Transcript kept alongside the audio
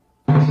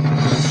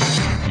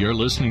You're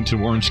listening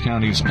to Orange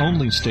County's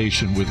only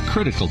station with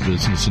critical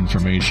business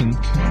information,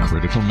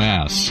 Critical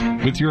Mass,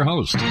 with your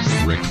host,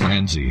 Rick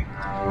Franzi.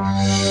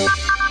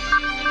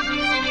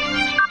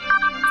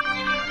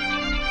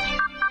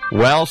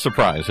 Well,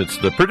 surprise, it's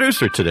the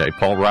producer today,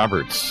 Paul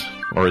Roberts,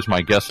 or as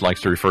my guest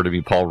likes to refer to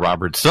me, Paul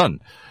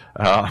Robertson.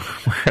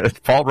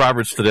 Paul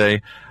Roberts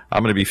today.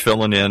 I'm going to be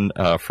filling in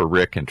for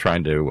Rick and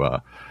trying to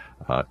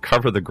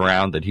cover the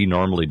ground that he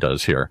normally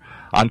does here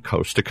on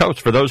Coast to Coast.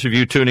 For those of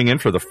you tuning in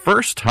for the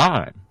first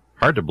time,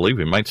 hard to believe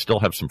we might still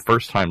have some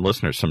first-time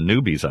listeners, some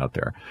newbies out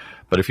there.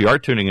 But if you are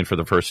tuning in for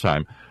the first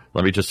time,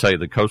 let me just say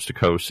that Coast to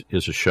Coast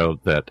is a show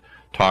that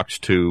talks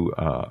to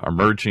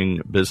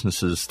emerging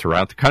businesses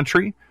throughout the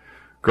country,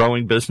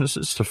 growing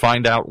businesses, to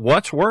find out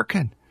what's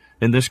working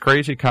in this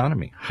crazy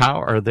economy.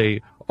 How are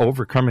they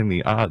overcoming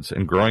the odds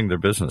and growing their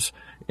business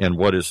in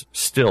what is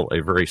still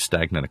a very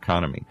stagnant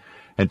economy?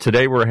 And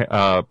today we're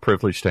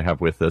privileged to have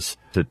with us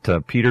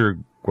Peter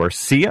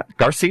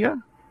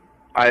Garcia?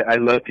 I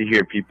love to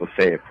hear people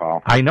say it,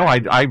 Paul. I know.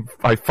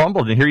 I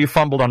fumbled, and here you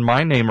fumbled on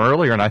my name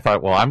earlier, and I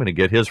thought, well, I'm going to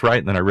get his right.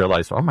 And then I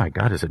realized, oh, my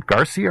God, is it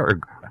Garcia?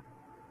 Or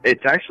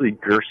It's actually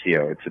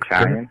Guercio. It's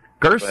Italian.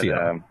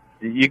 Guercio.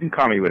 You can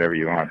call me whatever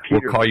you want.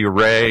 Peter. We'll call you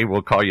Ray.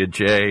 We'll call you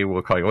Jay.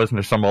 Wasn't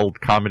there some old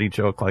comedy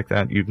joke like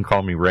that? You can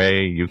call me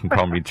Ray. You can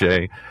call me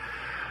Jay.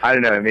 I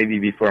don't know. Maybe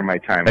before my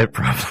time. It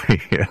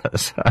probably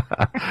is.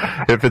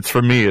 If it's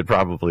for me, it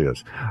probably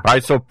is. All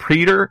right. So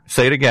Peter,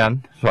 say it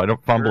again so I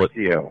don't fumble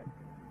Guercio. it.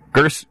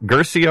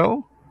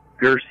 Guercio?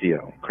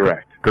 Guercio.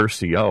 Correct.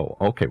 Guercio.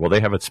 Okay. Well, they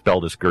have it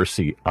spelled as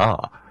Guercia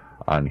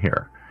on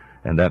here.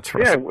 And that's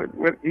for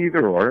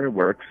either or, it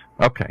works.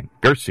 Okay.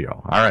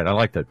 Guercio. All right. I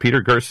like that.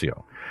 Peter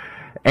Guercio.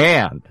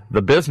 And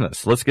the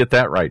business, let's get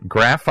that right.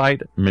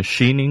 Graphite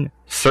Machining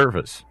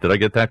Service. Did I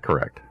get that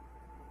correct?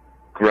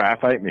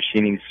 Graphite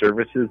Machining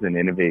Services and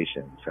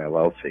Innovations,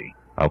 LLC.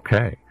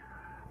 Okay.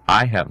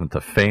 I haven't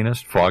the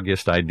faintest,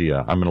 foggiest idea.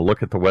 I'm going to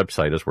look at the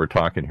website as we're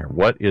talking here.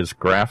 What is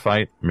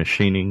Graphite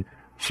Machining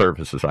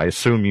Services? I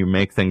assume you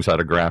make things out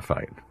of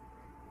graphite.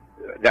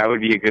 That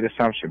would be a good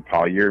assumption,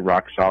 Paul. You're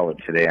rock solid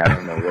today. I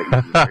don't know what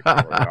you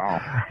do at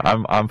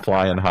all. I'm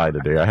flying high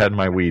today. I had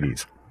my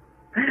Wheaties.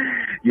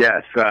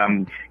 Yes,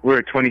 we're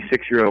a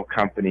 26-year-old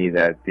company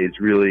that is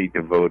really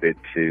devoted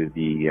to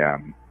the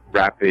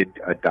rapid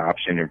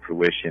adoption and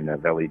fruition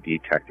of LED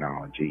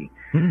technology.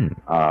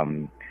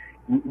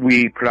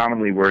 We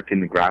predominantly work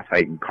in the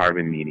graphite and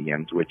carbon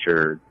mediums, which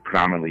are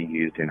predominantly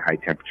used in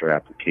high-temperature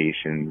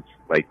applications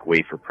like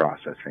wafer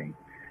processing.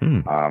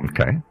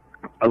 Okay.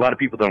 A lot of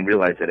people don't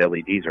realize that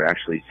LEDs are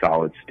actually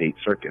solid-state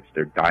circuits.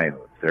 They're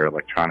diodes. They're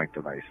electronic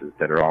devices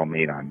that are all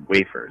made on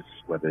wafers,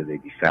 whether they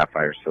be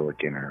sapphire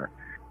silicon or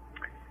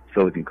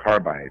silicon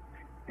carbide.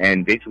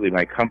 And basically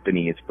my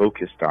company is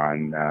focused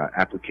on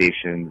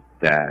applications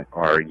that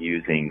are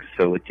using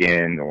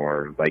silicon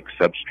or like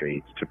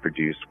substrates to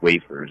produce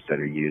wafers that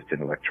are used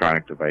in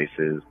electronic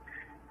devices,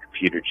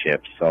 computer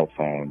chips, cell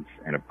phones,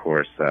 and of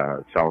course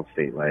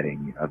solid-state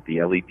lighting of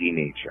the LED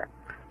nature.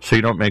 So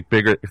you don't make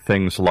bigger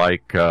things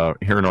like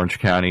here in Orange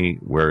County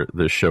where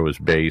this show is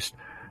based.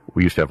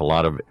 We used to have a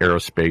lot of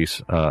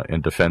aerospace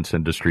and defense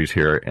industries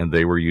here, and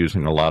they were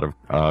using a lot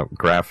of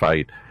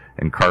graphite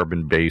and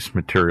carbon-based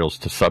materials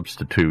to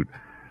substitute,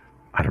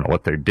 I don't know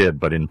what they did,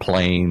 but in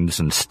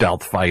planes and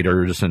stealth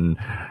fighters and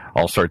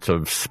all sorts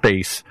of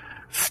space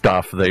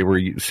stuff, they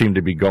seemed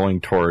to be going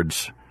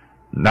towards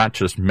not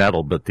just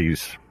metal, but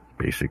these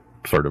basic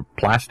sort of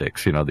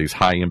plastics, these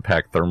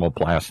high-impact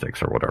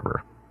thermoplastics or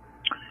whatever.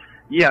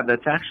 Yeah,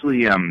 that's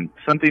actually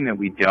something that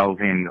we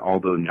delve in,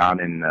 although not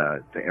in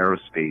the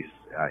aerospace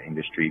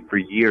industry. For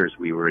years,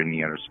 we were in the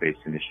aerospace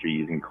industry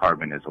using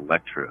carbon as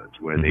electrodes,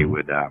 where they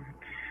would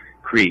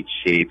create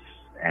shapes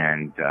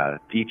and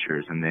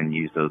features and then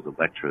use those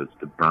electrodes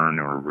to burn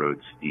or erode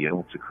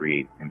steel to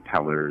create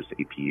impellers,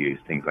 APUs,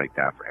 things like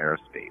that for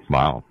aerospace.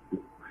 Wow.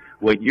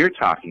 What you're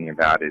talking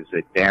about is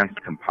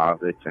advanced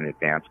composites and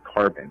advanced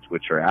carbons,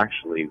 which are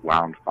actually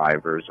wound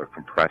fibers or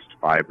compressed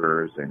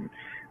fibers and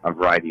a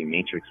variety of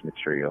matrix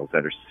materials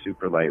that are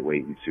super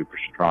lightweight and super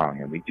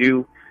strong. And we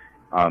do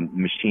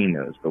machine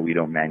those, but we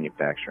don't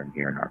manufacture them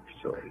here in our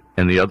facility.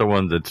 And the other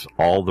one that's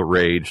all the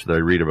rage that I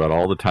read about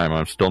all the time,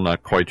 I'm still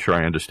not quite sure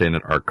I understand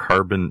it, are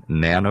carbon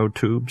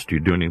nanotubes. Do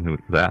you do anything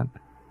with that?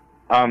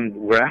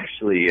 We're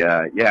actually,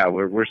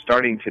 we're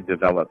starting to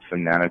develop some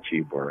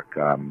nanotube work.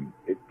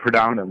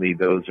 Predominantly,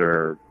 those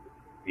are,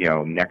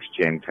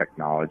 next-gen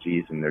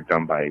technologies, and they're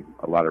done by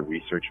a lot of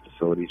research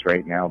facilities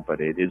right now,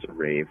 but it is a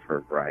rave for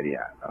a variety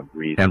of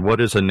reasons. And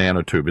what is a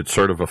nanotube? It's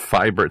sort of a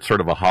fiber, it's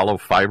sort of a hollow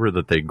fiber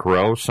that they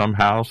grow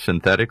somehow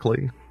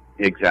synthetically?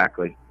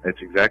 Exactly.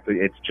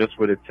 It's just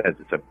what it says.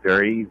 It's a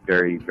very,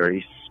 very,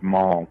 very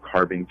small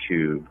carbon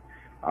tube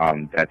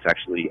that's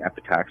actually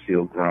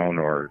epitaxial grown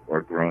or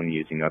grown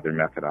using other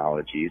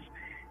methodologies.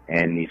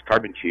 And these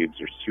carbon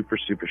tubes are super,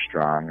 super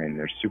strong, and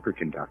they're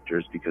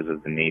superconductors because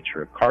of the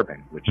nature of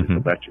carbon, which is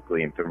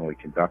electrically and thermally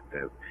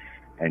conductive.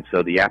 And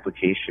so the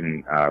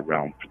application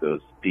realm for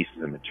those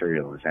pieces of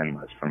material is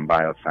endless, from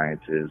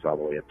biosciences all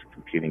the way up to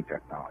computing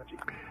technology.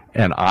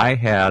 And I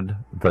had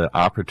the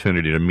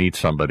opportunity to meet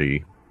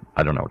somebody,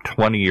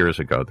 20 years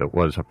ago that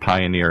was a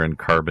pioneer in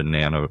carbon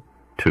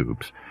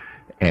nanotubes.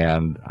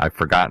 And I've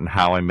forgotten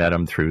how I met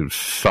him, through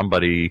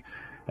somebody.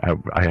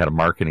 I had a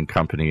marketing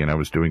company and I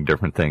was doing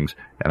different things.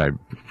 And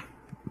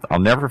I'll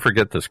never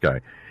forget this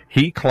guy.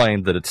 He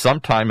claimed that at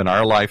some time in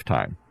our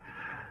lifetime,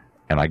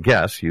 and I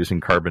guess using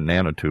carbon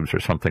nanotubes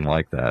or something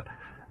like that,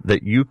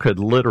 that you could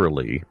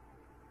literally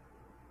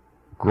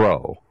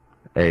grow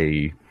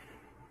an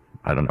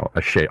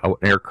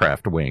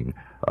aircraft wing,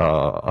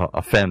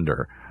 a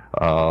fender,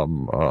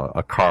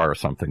 a car or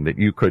something, that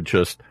you could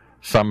just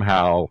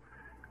somehow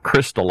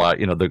crystallize,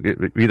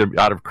 either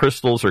out of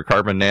crystals or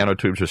carbon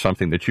nanotubes or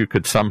something, that you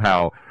could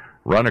somehow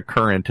run a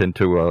current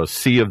into a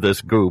sea of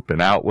this goop,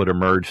 and out would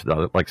emerge,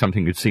 like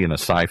something you'd see in a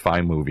sci-fi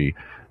movie.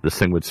 This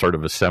thing would sort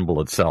of assemble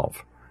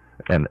itself,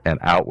 and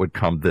out would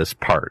come this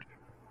part.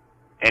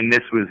 And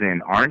this was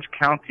in Orange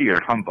County or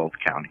Humboldt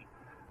County?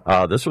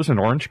 This was in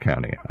Orange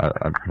County.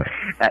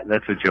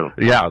 That's a joke.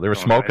 Yeah, they were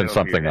smoking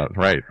something out,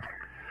 right.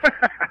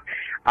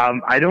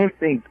 I don't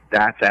think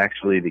that's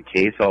actually the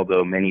case,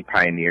 although many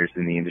pioneers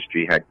in the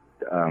industry had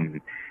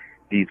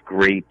these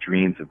great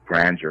dreams of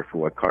grandeur for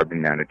what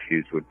carbon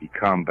nanotubes would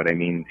become. But I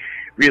mean,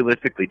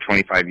 realistically,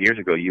 25 years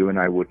ago, you and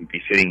I wouldn't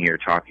be sitting here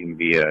talking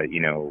via,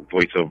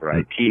 voice over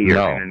IP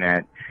or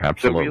internet.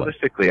 Absolutely. So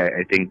realistically,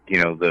 I think,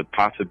 the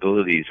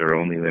possibilities are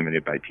only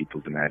limited by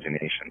people's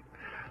imagination.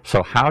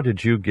 So how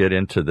did you get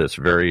into this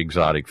very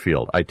exotic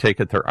field? I take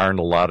it there aren't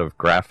a lot of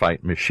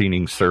graphite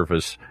machining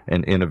service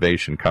and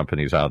innovation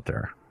companies out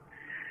there.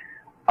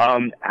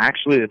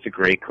 Actually, that's a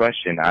great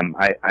question.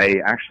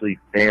 I actually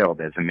failed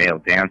as a male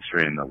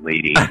dancer in the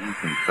late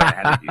 80s, and so I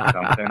had to do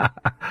something.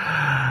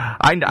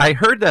 I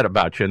heard that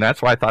about you, and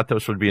that's why I thought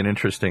this would be an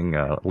interesting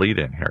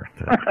lead-in here.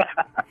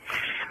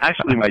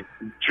 Actually, my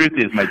truth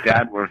is my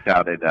dad worked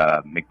out at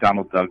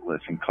McDonnell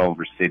Douglas in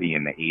Culver City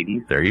in the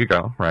 80s. There you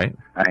go, right.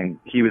 And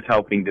he was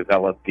helping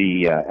develop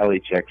the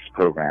LHX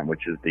program,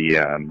 which is the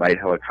Light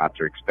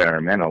Helicopter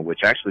Experimental,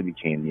 which actually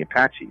became the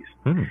Apaches.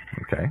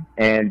 Okay.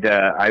 And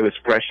I was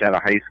fresh out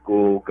of high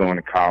school, going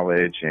to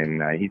college,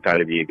 and he thought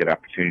it'd be a good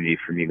opportunity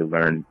for me to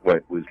learn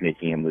what was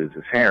making him lose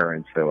his hair.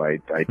 And so I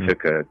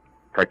took a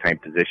part-time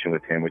position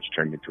with him, which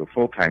turned into a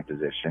full-time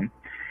position.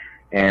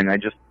 And I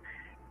just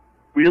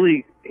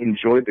really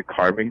enjoyed the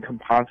carbon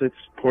composites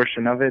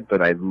portion of it,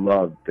 but I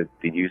loved the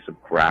use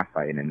of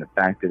graphite and the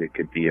fact that it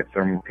could be a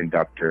thermal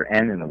conductor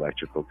and an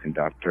electrical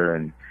conductor.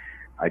 And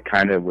I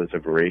kind of was a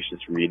voracious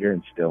reader,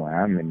 and still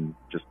am, and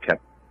just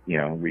kept,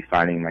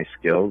 refining my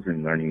skills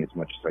and learning as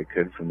much as I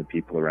could from the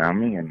people around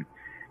me, and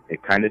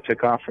it kind of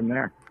took off from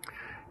there.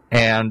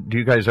 And do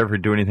you guys ever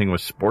do anything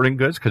with sporting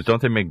goods? Because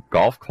don't they make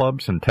golf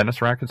clubs and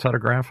tennis rackets out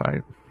of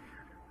graphite?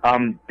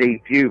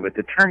 They do, but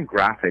the term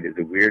graphite is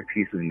a weird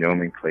piece of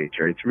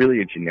nomenclature. It's really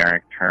a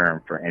generic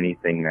term for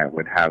anything that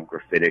would have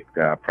graphitic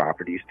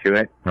properties to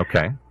it.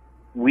 Okay.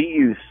 We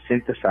use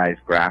synthesized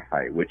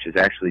graphite, which is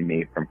actually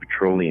made from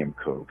petroleum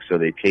coke. So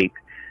they take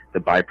the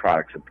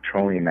byproducts of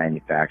petroleum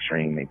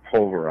manufacturing, they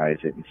pulverize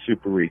it and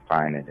super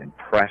refine it and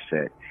press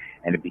it,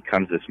 and it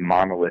becomes this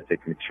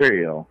monolithic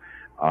material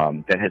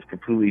that has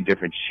completely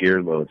different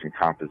shear loads and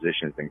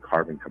compositions than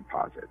carbon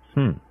composites.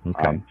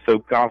 Okay. So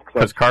golf clubs...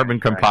 Because carbon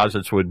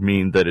composites would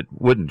mean that it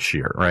wouldn't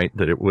shear, right?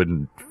 That it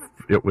would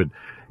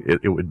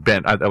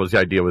bend. That was the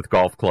idea with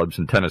golf clubs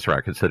and tennis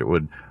rackets, that it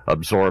would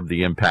absorb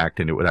the impact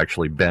and it would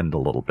actually bend a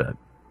little bit.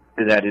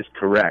 That is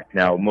correct.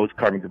 Now, most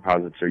carbon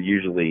composites are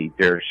usually,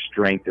 their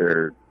strength,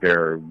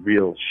 their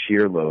real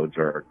shear loads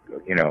are,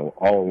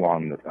 all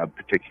along a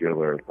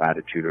particular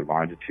latitude or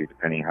longitude,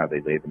 depending how they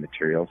lay the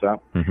materials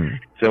up. Mm-hmm.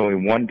 So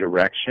in one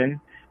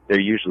direction, they're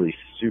usually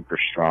super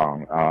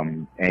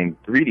strong.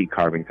 And 3D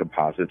carbon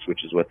composites,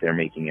 which is what they're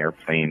making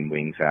airplane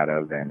wings out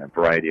of, and a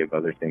variety of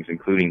other things,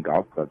 including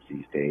golf clubs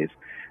these days,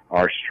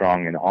 are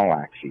strong in all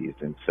axes.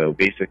 And so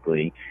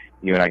basically,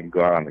 you and I can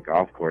go out on the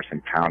golf course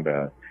and pound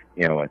a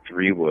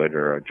 3-wood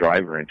or a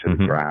driver into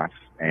the grass,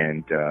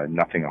 and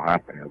nothing will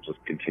happen. It'll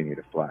just continue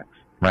to flex.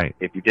 Right.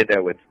 If you did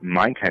that with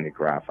my kind of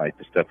graphite,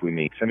 the stuff we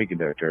make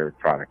semiconductor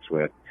products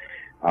with,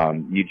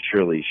 you'd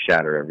surely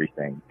shatter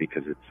everything,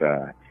 because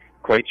it's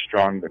quite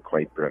strong but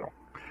quite brittle.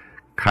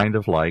 Kind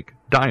of like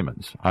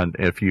diamonds.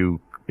 If you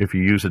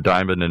use a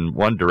diamond in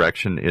one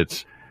direction,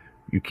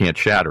 you can't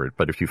shatter it.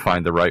 But if you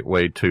find the right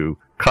way to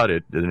cut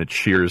it, then it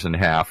shears in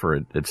half, or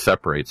it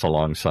separates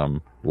along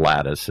some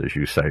lattice, as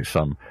you say,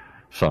 some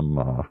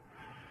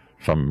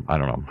I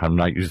don't know. I'm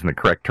not using the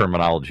correct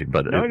terminology,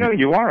 but no,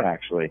 you are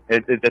actually.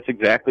 That's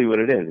exactly what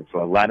it is. It's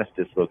a lattice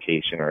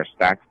dislocation or a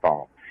stack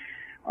fault.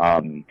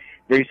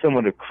 Very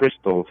similar to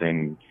crystals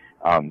in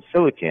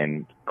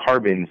silicon.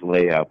 Carbons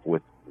lay up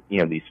with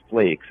these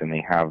flakes, and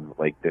they have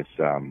like this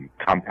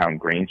compound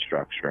grain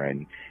structure,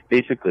 and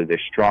basically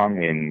they're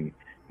strong in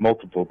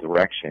multiple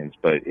directions,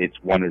 but it's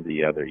one or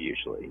the other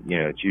usually.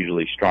 It's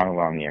usually strong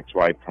along the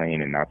XY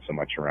plane and not so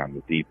much around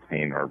the Z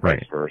plane or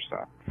vice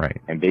versa. Right.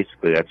 And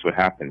basically that's what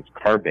happens.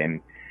 Carbon,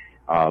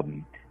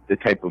 the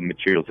type of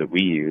materials that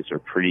we use are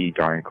pretty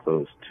darn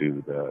close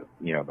to the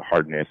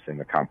hardness and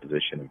the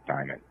composition of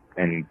diamond.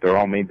 And they're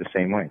all made the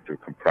same way through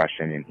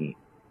compression and heat.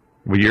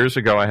 Well, years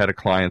ago I had a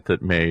client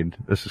that made,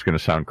 this is going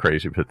to sound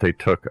crazy, but they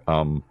took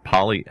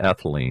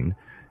polyethylene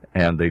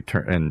and they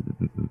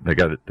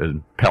got it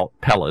in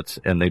pellets,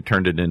 and they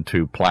turned it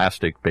into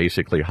plastic,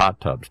 basically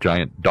hot tubs,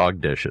 giant dog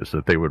dishes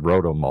that they would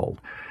rotomold.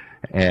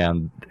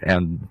 And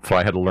so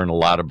I had to learn a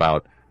lot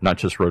about not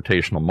just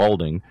rotational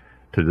molding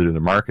to do the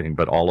marketing,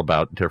 but all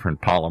about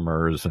different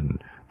polymers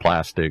and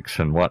plastics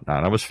and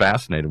whatnot. I was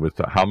fascinated with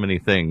how many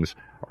things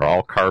are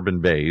all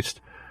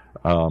carbon-based.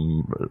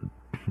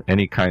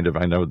 Any kind of,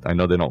 I know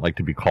they don't like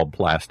to be called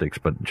plastics,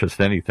 but just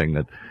anything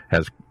that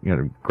has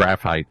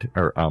graphite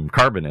or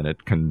carbon in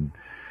it can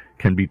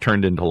be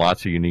turned into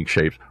lots of unique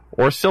shapes,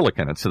 or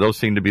silicon. And so those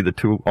seem to be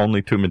the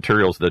only two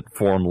materials that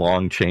form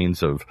long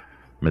chains of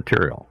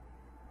material.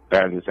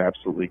 That is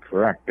absolutely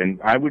correct. And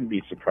I wouldn't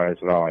be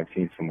surprised at all. I've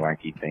seen some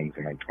wacky things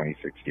in my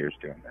 26 years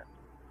doing that.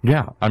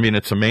 Yeah, I mean,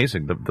 it's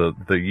amazing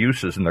the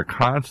uses, and they're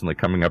constantly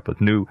coming up with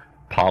new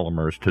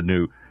polymers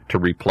to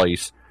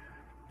replace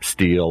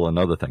steel and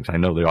other things. I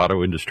know the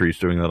auto industry is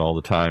doing that all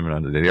the time,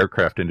 and the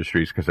aircraft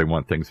industries, because they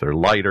want things that are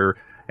lighter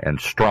and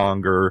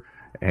stronger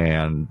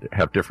and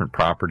have different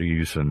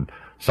properties, and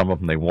some of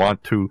them they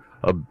want to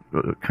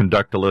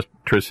conduct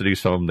electricity,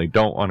 some of them they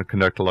don't want to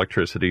conduct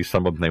electricity,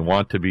 some of them they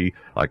want to be,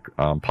 like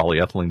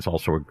polyethylene's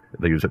also,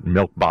 they use it in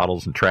milk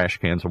bottles and trash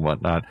cans and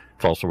whatnot.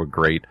 It's also a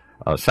great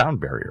sound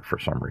barrier for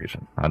some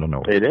reason. I don't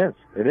know. It is.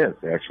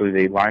 Actually,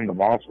 they line the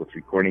walls with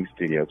recording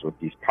studios with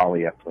these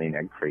polyethylene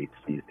egg crates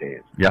these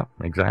days. Yeah,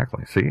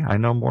 exactly. See, I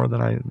know more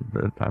than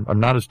I'm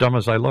not as dumb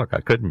as I look.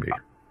 I couldn't be.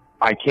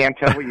 I can't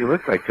tell what you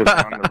look like because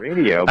I'm on the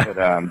radio, but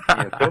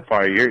so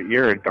far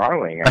you're a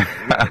darling.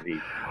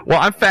 Well,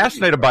 I'm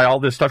fascinated by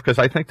all this stuff because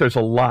I think there's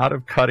a lot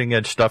of cutting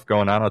edge stuff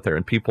going on out there,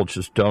 and people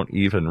just don't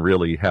even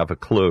really have a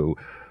clue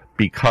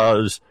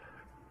because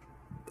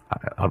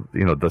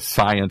the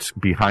science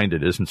behind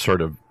it isn't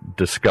sort of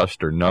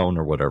discussed or known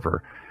or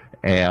whatever.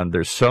 And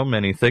there's so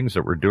many things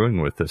that we're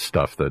doing with this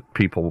stuff that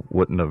people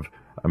wouldn't have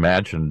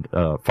imagined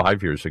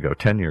 5 years ago,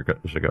 10 years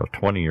ago,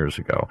 20 years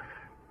ago.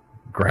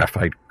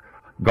 Graphite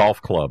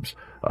golf clubs,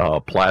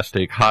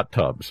 plastic hot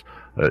tubs,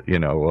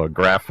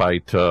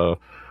 graphite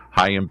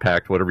high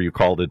impact, whatever you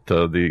called it,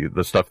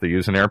 the stuff they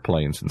use in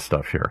airplanes and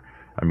stuff here.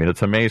 I mean,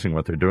 it's amazing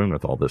what they're doing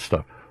with all this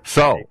stuff.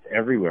 So it's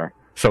everywhere.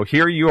 So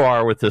here you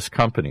are with this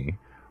company.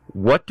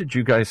 What did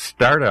you guys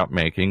start out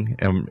making,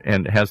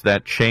 and has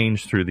that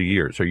changed through the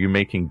years? Are you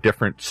making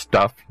different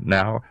stuff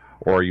now,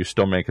 or are you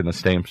still making the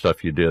same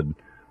stuff you did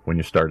when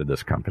you started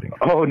this company?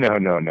 Oh,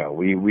 no.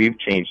 We've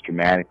changed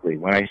dramatically.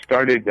 When I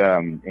started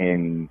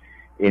in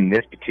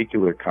this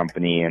particular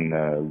company in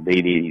the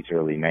late 80s,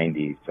 early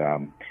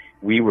 90s,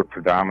 we were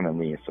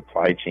predominantly a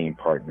supply chain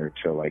partner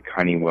to like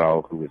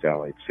Honeywell, who was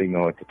Allied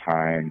Signal at the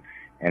time,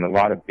 and a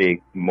lot of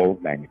big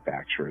mold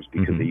manufacturers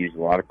because they use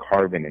a lot of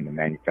carbon in the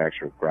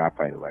manufacture of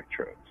graphite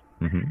electrodes.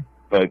 Mm-hmm.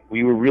 But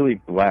we were really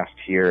blessed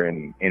here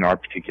in our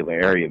particular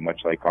area,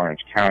 much like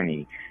Orange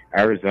County.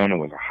 Arizona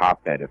was a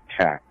hotbed of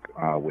tech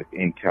with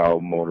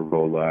Intel,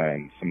 Motorola,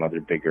 and some other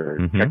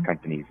bigger tech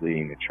companies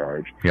leading the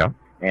charge. Yeah.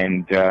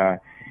 And,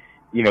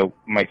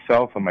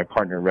 myself and my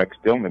partner Rex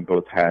Dillman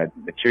both had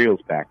materials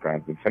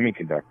backgrounds in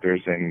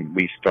semiconductors, and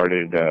we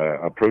started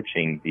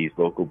approaching these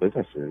local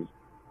businesses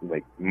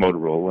like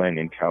Motorola and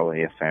Intel,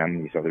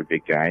 ASM, these other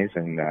big guys,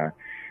 and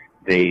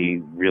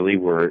they really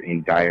were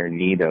in dire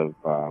need of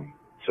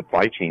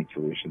supply chain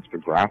solutions for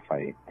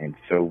graphite. And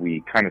so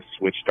we kind of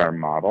switched our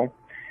model,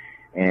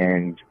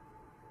 and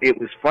it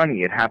was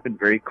funny. It happened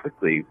very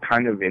quickly,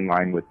 kind of in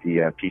line with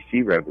the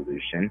PC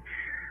revolution.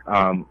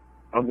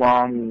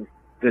 Along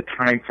the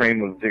time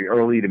frame of the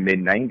early to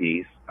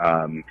mid-'90s,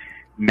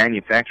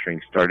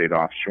 manufacturing started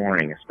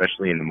offshoring,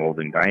 especially in the mold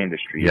and die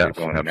industry. Yes,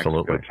 going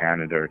absolutely. To Mexico,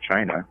 Canada, or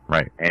China.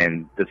 Right.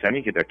 And the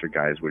semiconductor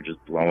guys were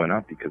just blowing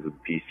up because of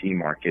the PC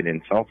market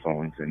and cell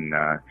phones. And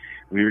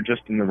we were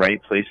just in the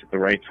right place at the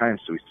right time.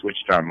 So we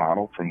switched our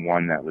model from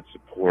one that would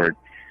support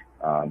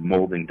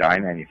mold and die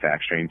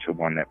manufacturing to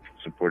one that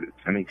supported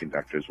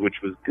semiconductors,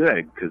 which was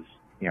good because,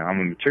 I'm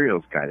a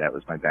materials guy. That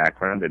was my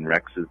background. And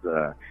Rex is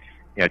a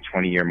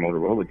 20-year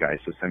Motorola guy,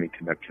 so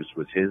semiconductors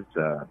was his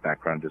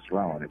background as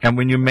well. And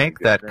when you make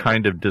that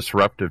kind of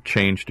disruptive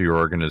change to your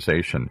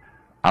organization,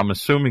 I'm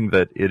assuming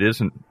that it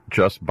isn't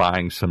just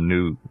buying some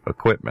new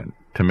equipment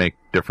to make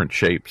different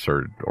shapes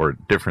or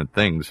different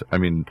things. I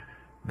mean,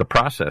 the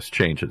process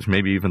changes.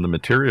 Maybe even the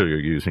material you're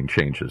using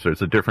changes.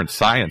 There's a different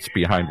science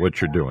behind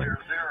what you're doing.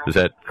 Is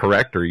that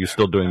correct, or are you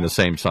still doing the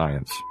same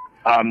science?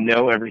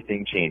 No,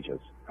 everything changes.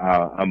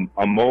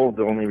 A mold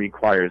only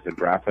requires a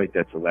graphite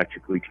that's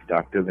electrically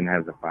conductive and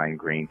has a fine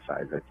grain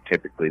size. That's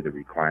typically the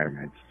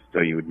requirements.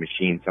 So you would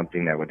machine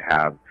something that would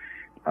have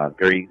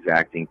very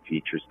exacting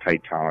features,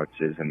 tight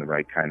tolerances, and the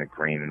right kind of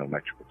grain and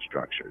electrical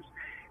structures.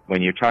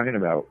 When you're talking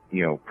about,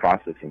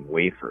 processing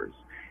wafers,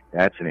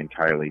 that's an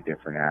entirely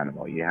different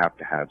animal. You have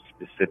to have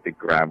specific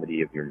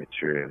gravity of your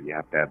material. You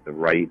have to have the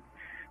right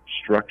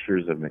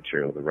structures of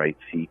material, the right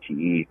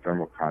CTE,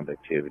 thermal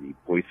conductivity,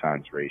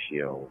 Poisson's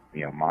ratio,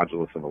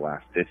 modulus of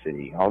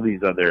elasticity, all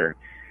these other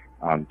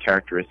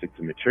characteristics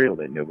of material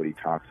that nobody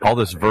talks about. All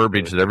this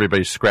verbiage that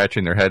everybody's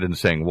scratching their head and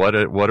saying, what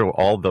do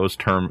all those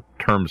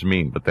terms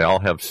mean? But they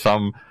all have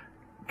some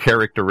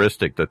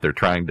characteristic that they're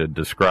trying to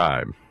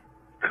describe.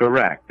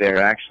 Correct.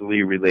 They're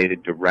actually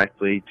related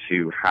directly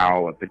to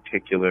how a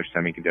particular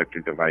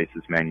semiconductor device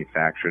is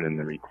manufactured and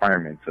the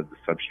requirements of the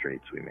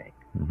substrates we make.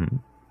 Mm-hmm.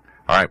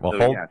 All right. Well,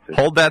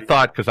 hold that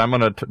thought, because I'm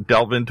going to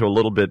delve into a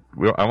little bit.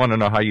 I want to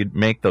know how you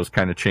make those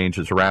kind of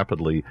changes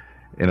rapidly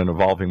in an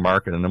evolving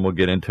market, and then we'll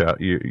get into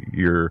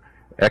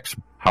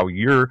how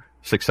you're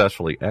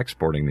successfully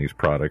exporting these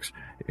products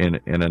in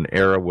an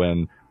era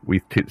when we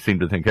seem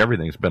to think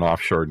everything's been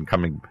offshored and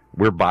coming.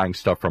 We're buying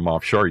stuff from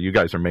offshore. You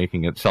guys are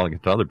making it, selling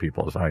it to other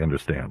people, as I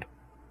understand.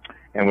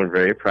 And we're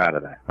very proud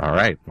of that. All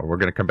right. Well, we're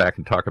going to come back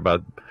and talk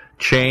about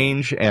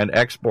change and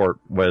export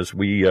as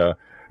we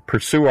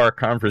pursue our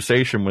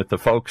conversation with the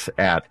folks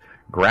at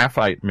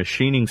Graphite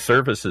Machining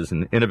Services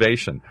and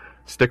Innovation.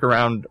 Stick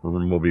around,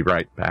 and we'll be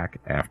right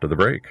back after the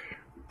break.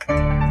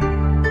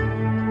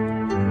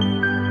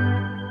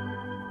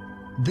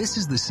 This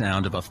is the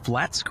sound of a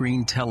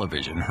flat-screen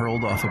television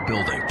hurled off a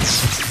building.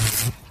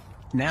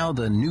 Now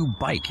the new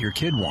bike your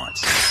kid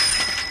wants.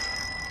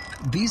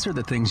 These are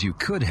the things you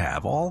could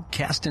have, all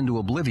cast into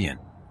oblivion.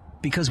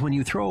 Because when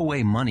you throw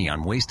away money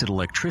on wasted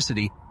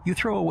electricity, you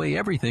throw away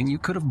everything you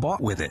could have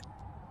bought with it.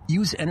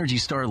 Use Energy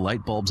Star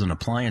light bulbs and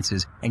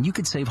appliances, and you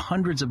could save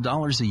hundreds of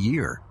dollars a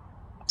year.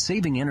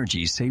 Saving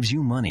energy saves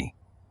you money.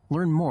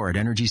 Learn more at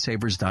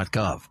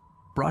EnergySavers.gov.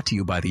 Brought to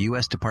you by the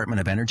U.S. Department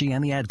of Energy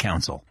and the Ad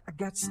Council. I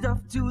got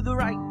stuff to the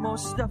right, more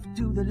stuff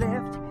to the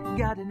left.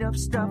 Got enough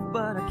stuff,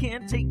 but I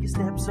can't take a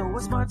step. So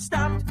I smart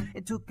stopped.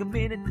 It took a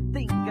minute to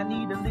think. I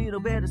need a little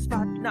better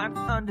spot, not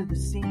under the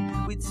sink.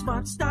 With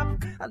Smart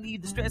Stop, I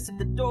leave the stress at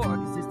the door,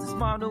 'cause it's the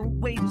smarter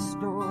way to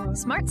store.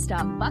 Smart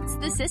Stop bucks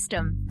the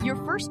system. Your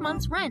first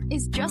month's rent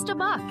is just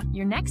 $1.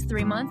 Your next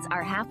 3 months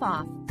are half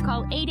off.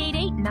 Call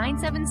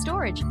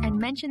 888-97-STORAGE and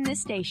mention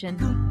this station.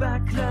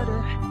 Goodbye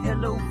clutter,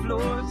 hello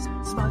floors.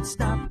 Smart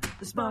Stop,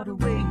 the smarter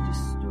way to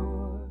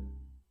store.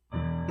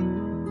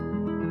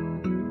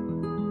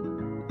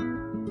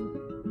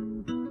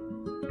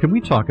 Can we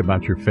talk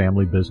about your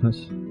family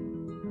business?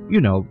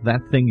 You know,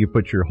 that thing you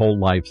put your whole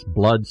life's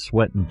blood,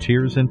 sweat, and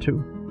tears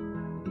into?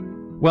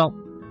 Well,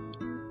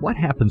 what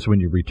happens when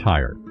you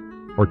retire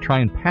or try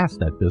and pass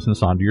that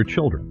business on to your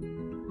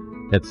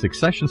children? At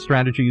Succession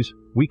Strategies,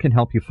 we can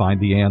help you find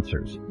the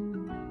answers.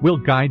 We'll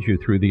guide you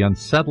through the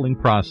unsettling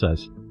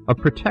process of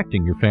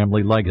protecting your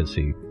family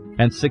legacy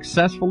and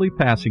successfully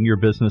passing your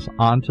business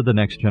on to the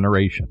next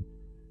generation,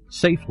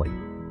 safely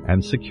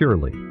and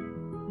securely,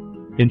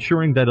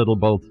 ensuring that it'll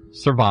both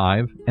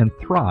survive and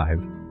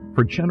thrive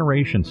for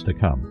generations to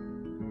come.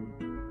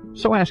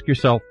 So ask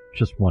yourself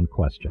just one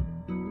question.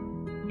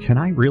 Can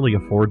I really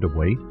afford to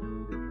wait?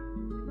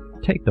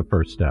 Take the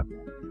first step.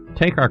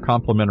 Take our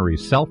complimentary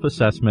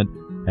self-assessment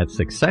at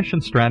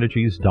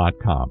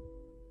successionstrategies.com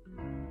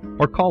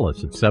or call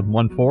us at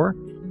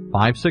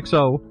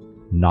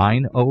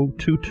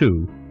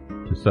 714-560-9022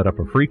 to set up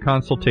a free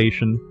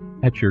consultation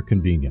at your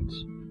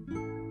convenience.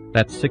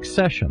 That's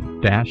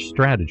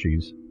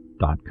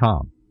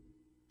succession-strategies.com.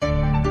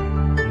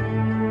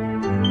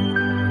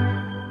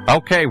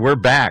 Okay, we're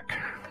back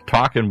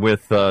talking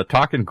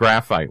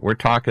graphite. We're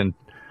talking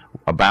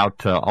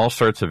about all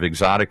sorts of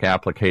exotic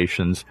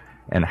applications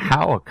and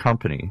how a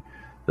company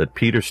that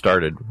Peter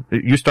started.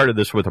 You started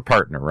this with a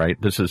partner,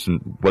 right? This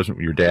wasn't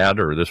your dad,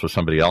 or this was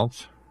somebody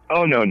else?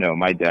 Oh, no.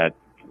 My dad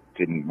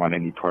didn't want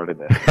any part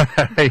of it.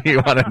 He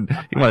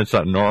wanted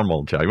something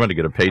normal, Joe. He wanted to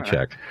get a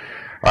paycheck.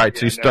 All right,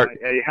 so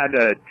I had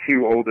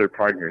two older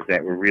partners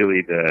that were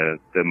really the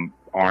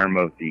arm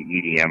of the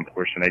EDM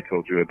portion I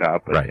told you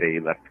about, but They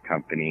left the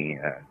company.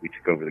 We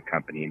took over the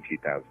company in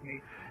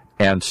 2008.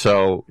 And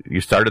so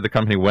you started the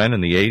company when,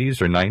 in the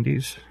 80s or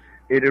 90s?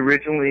 It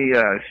originally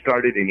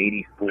started in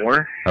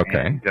 84.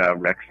 Okay. And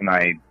Rex and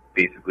I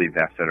basically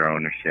vested our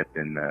ownership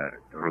in the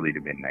early to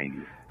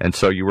mid-90s. And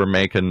so you were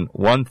making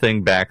one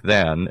thing back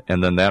then,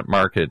 and then that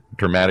market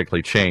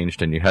dramatically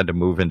changed, and you had to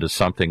move into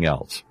something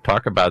else.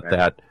 Talk about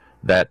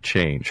that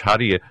change. How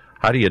do you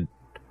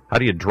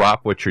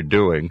drop what you're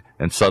doing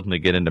and suddenly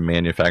get into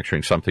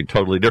manufacturing something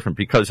totally different?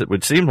 Because it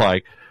would seem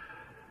like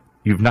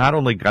you've not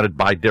only got to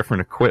buy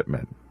different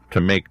equipment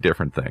to make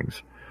different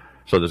things,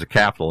 so there's a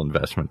capital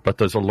investment, but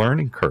there's a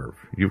learning curve.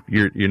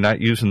 You're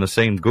not using the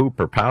same goop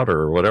or powder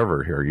or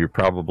whatever here. You're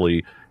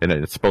probably, and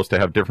it's supposed to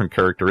have different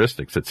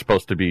characteristics. It's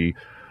supposed to be,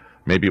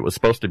 maybe it was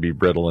supposed to be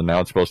brittle and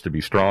now it's supposed to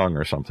be strong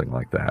or something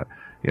like that.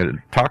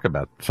 Talk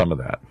about some of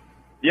that.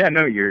 Yeah,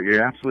 no,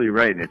 you're absolutely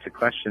right. It's a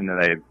question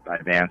that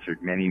I've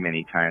answered many,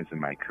 many times in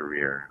my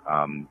career.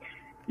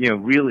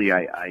 Really,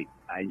 I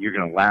you're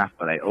going to laugh,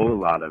 but I owe a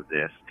lot of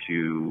this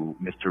to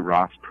Mr.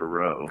 Ross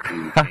Perot,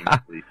 who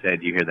famously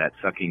said, "You hear that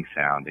sucking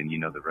sound, and you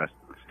know the rest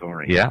of the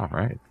story." Yeah,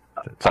 right.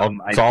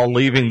 It's all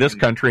leaving this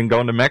country and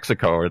going to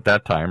Mexico at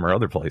that time or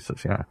other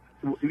places. Yeah.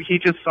 He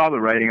just saw the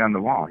writing on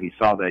the wall. He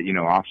saw that,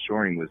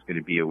 offshoring was going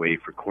to be a way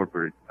for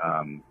corporate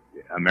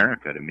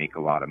America to make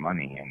a lot of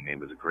money, and it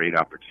was a great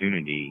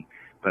opportunity.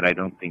 But I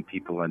don't think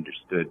people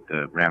understood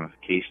the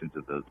ramifications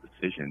of those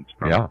decisions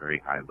from a very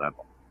high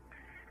level.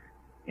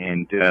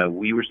 And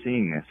we were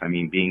seeing this. I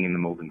mean, being in the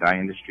mold and die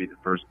industry, the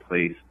first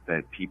place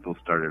that people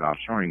started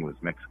offshoring was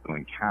Mexico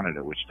and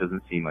Canada, which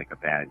doesn't seem like a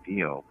bad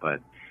deal.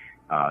 But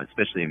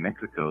especially in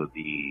Mexico,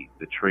 the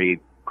trade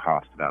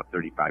cost about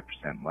 35%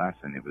 less,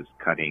 and it was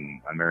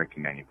cutting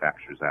American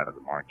manufacturers out of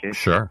the market.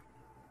 Sure.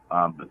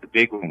 But the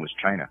big one was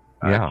China.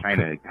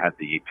 China had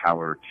the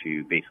power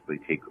to basically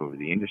take over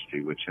the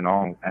industry, which in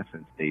all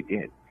essence they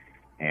did.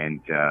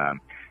 And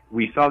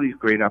we saw these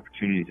great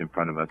opportunities in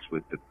front of us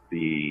with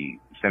the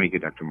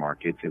semiconductor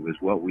markets. It was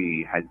what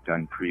we had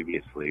done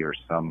previously or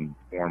some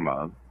form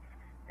of.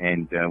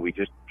 And we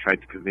just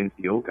tried to convince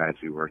the old guys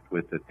we worked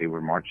with that they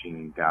were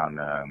marching down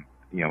a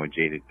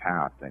jaded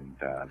path. And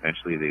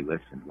eventually they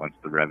listened once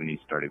the revenue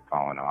started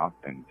falling off.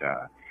 And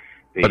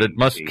but it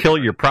must kill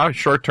your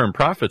short-term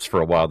profits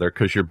for a while there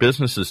because your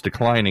business is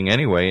declining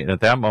anyway. And at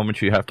that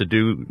moment, you have to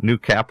do new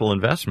capital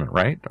investment,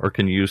 right? Or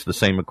can you use the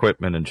same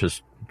equipment and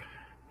just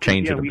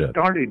change it a bit? We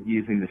started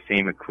using the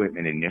same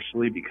equipment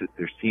initially because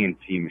they're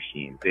CNC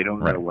machines. They don't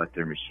know what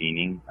they're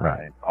machining.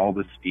 Right. All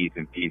the speeds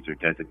and feeds are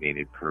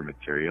designated per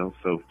material.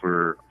 So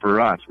for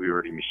us, we were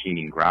already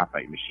machining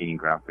graphite. Machining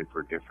graphite for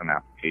a different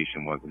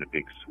application wasn't a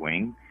big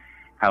swing.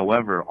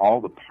 However,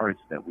 all the parts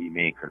that we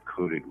make are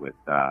coated with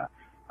a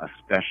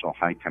special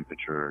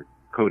high-temperature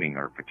coating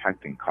or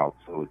protectant called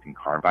silicon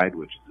carbide,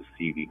 which is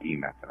a CVD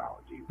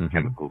methodology,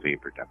 chemical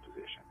vapor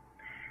deposition.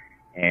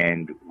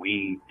 And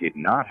we did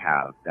not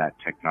have that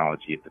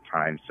technology at the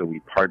time, so we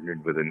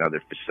partnered with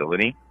another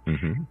facility.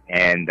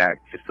 And that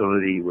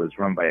facility was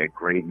run by a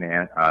great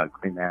man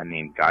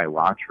named Guy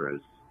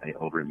Latras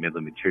over at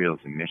Midland Materials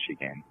in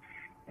Michigan.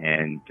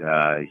 And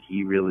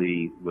he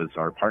really was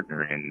our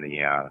partner in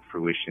the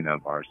fruition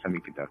of our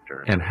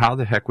semiconductor. And how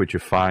the heck would you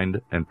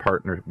find and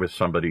partner with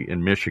somebody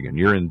in Michigan?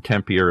 You're in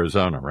Tempe,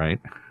 Arizona, right?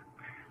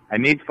 I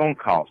made phone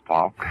calls,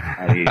 Paul.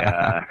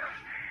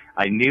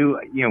 I knew,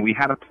 we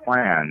had a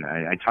plan.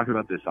 I talk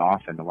about this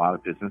often. A lot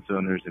of business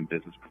owners and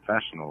business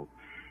professionals,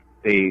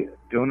 they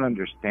don't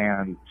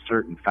understand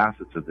certain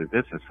facets of their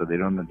business, so they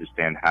don't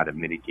understand how to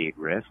mitigate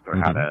risk or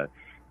how to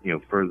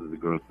further the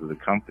growth of the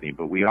company.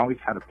 But we always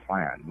had a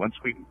plan. Once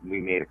we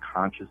made a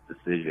conscious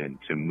decision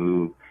to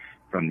move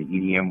from the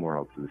EDM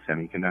world to the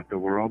semiconductor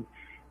world,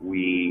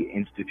 we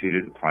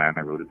instituted a plan.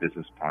 I wrote a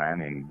business plan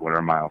and what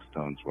our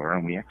milestones were,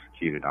 and we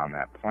executed on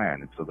that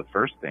plan. And so the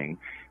first thing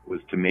was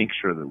to make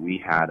sure that we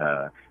had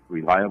a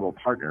reliable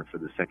partner for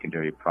the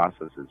secondary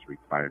processes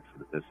required for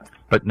the business.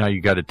 But now you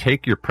got to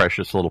take your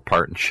precious little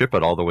part and ship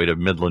it all the way to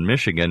Midland,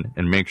 Michigan,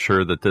 and make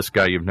sure that this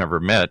guy you've never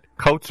met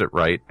coats it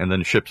right and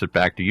then ships it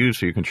back to you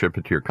so you can ship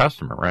it to your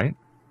customer, right?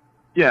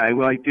 Yeah,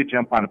 well, I did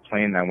jump on a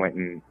plane. I went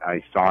and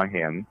I saw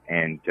him,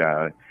 and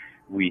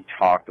we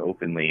talked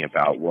openly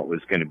about what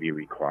was going to be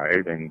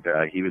required, and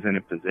he was in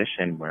a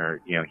position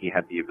where, he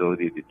had the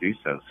ability to do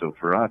so. So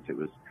for us, it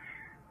was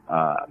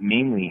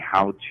mainly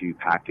how to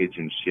package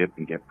and ship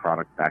and get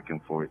product back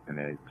and forth in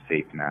a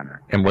safe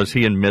manner. And was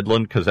he in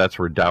Midland? Because that's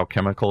where Dow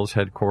Chemical is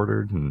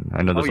headquartered. And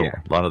I know there's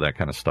a lot of that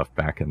kind of stuff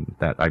back in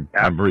that.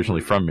 I'm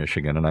originally from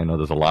Michigan, and I know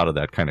there's a lot of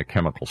that kind of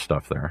chemical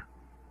stuff there.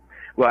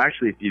 Well,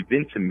 actually, if you've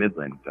been to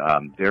Midland,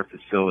 their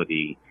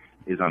facility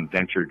is on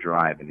Venture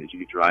Drive. And as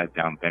you drive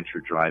down Venture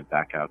Drive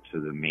back out to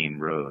the main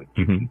road,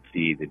 you can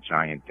see the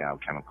giant Dow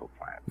Chemical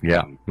plant.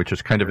 Yeah, which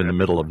is kind of in the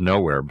middle of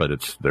nowhere,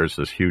 but there's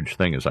this huge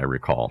thing, as I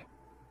recall.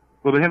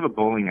 Well, they have a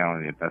bowling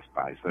alley at Best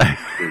Buy,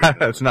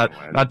 so it's not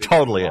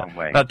totally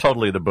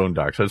the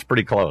boondocks. It's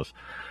pretty close.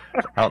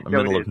 It's out in the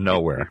middle of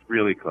nowhere. It's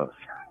really close.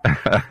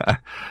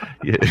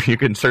 You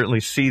can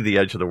certainly see the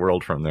edge of the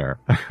world from there.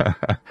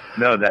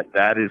 No,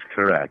 that is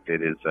correct.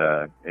 It is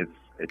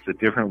it's a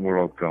different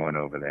world going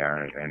over there,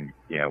 and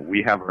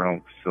we have our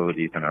own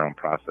facilities and our own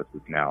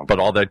processes now. But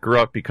all that grew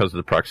up because of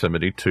the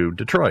proximity to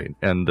Detroit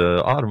and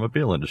the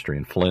automobile industry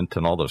and Flint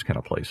and all those kind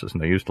of places.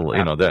 And they used to,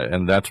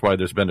 and that's why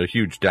there's been a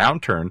huge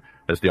downturn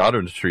as the auto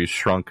industry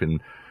shrunk and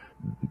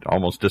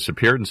almost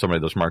disappeared in so many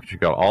of those markets. You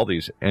got all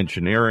these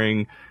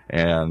engineering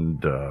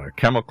and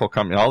chemical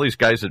companies, all these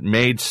guys that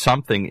made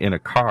something in a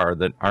car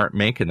that aren't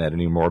making that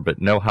anymore,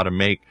 but know how to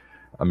make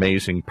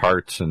amazing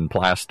parts and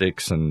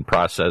plastics and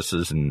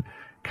processes and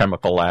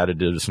chemical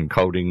additives and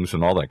coatings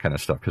and all that kind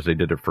of stuff because they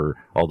did it for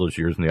all those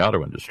years in the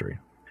auto industry.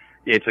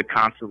 It's a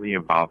constantly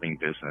evolving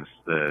business,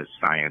 the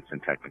science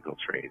and technical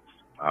trades.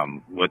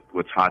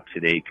 What's hot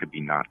today could be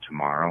not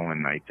tomorrow,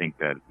 and I think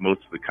that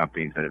most of the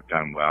companies that have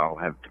done well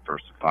have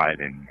diversified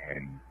and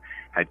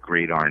had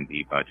great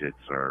R&D budgets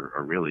or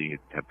really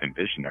have been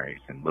visionaries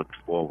and looked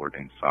forward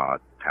and saw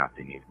the path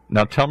they needed.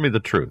 Now tell me the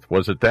truth.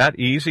 Was it that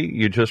easy?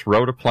 You just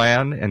wrote a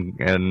plan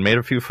and made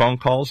a few phone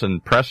calls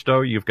and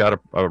presto, you've got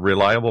a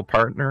reliable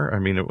partner? I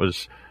mean, it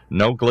was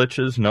no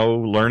glitches, no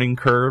learning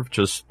curve,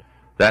 just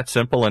that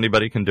simple.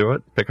 Anybody can do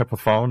it. Pick up a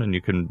phone and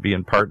you can be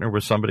in partner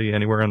with somebody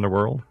anywhere in the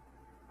world?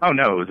 Oh,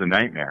 no, it was a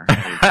nightmare.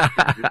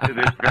 To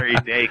this very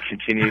day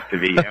continues to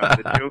be.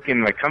 The joke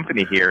in my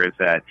company here is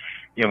that,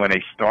 when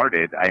I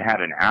started, I had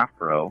an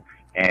afro,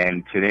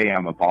 and today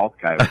I'm a bald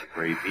guy with a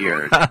gray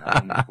beard.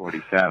 I'm almost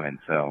 47.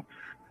 So,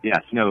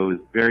 yes, no, it was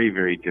very,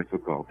 very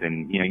difficult.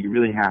 And, you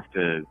really have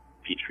to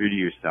be true to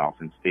yourself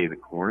and stay the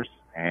course.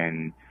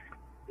 And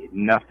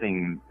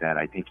nothing that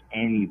I think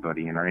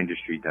anybody in our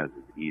industry does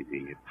is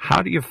easy.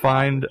 How do you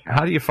find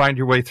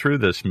your way through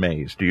this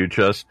maze? Do you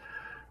just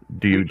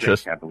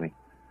heavily?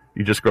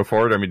 You just go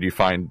forward? I mean, do you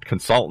find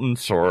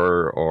consultants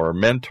or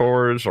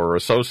mentors or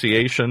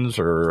associations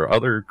or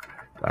other,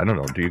 I don't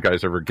know, do you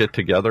guys ever get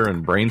together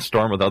and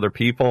brainstorm with other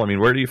people? I mean,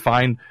 where do you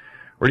find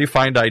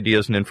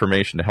ideas and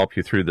information to help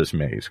you through this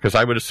maze? Because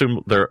I would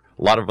assume a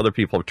lot of other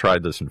people have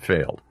tried this and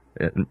failed.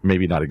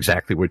 Maybe not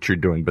exactly what you're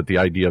doing, but the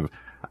idea of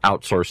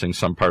outsourcing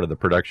some part of the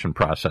production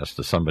process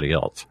to somebody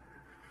else.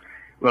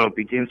 Well, it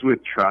begins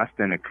with trust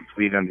and a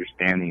complete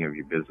understanding of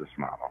your business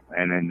model.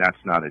 And then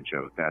that's not a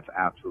joke. That's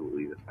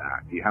absolutely the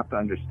fact. You have to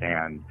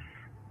understand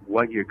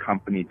what your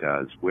company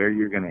does, where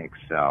you're going to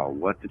excel,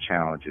 what the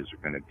challenges are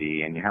going to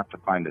be, and you have to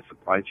find a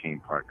supply chain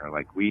partner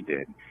like we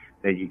did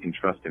that you can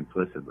trust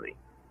implicitly.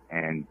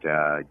 And,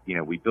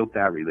 we built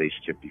that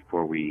relationship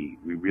before we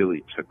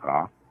really took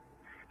off.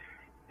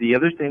 The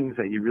other thing is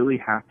that you really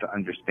have to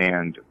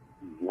understand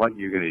what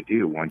you're going to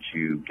do once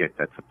you get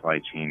that supply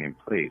chain in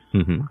place.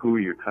 Mm-hmm. Who are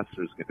your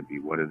customers going to be?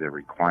 What are their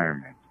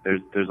requirements?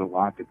 There's a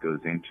lot that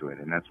goes into it,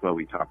 and that's why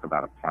we talk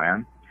about a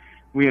plan.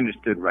 We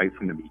understood right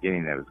from the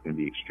beginning that it was going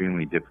to be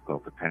extremely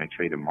difficult to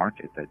penetrate a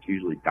market that's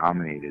usually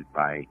dominated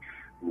by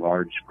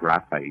large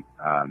graphite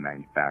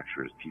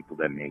manufacturers, people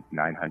that make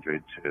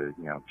 $900 to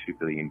 $2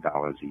 billion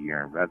a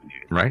year in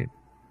revenue. Right.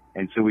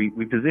 And so we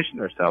positioned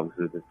ourselves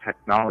as a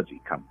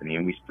technology company,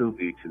 and we still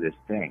do to this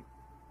day.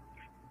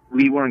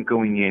 We weren't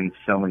going in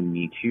selling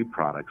Me Too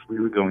products. We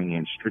were going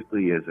in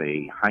strictly as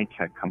a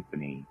high-tech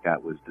company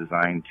that was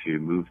designed to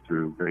move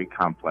through very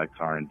complex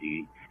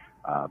R&D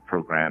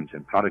programs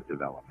and product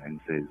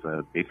development. Is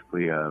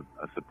basically a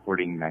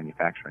supporting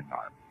manufacturing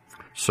arm.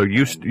 So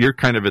you're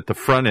kind of at the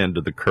front end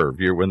of the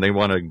curve. You're when they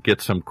want to get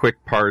some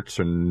quick parts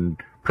and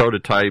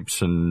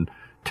prototypes and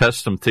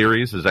test some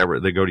theories. Is that where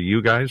they go to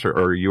you guys, or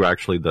are you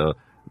actually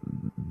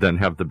then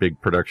have the big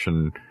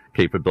production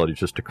capability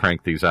just to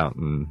crank these out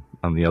and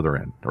on the other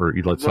end, or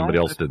you let somebody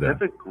else do that?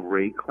 That's a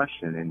great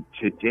question. And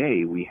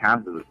today we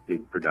have those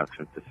big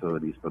production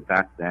facilities, but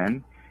back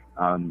then,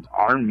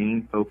 our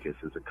main focus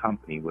as a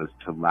company was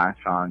to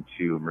latch on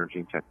to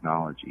emerging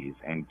technologies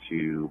and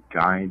to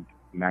guide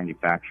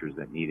manufacturers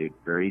that needed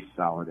very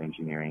solid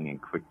engineering and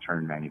quick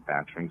turn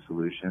manufacturing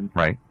solutions.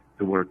 Right.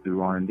 To work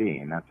through R&D,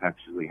 and that's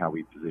actually how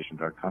we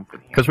positioned our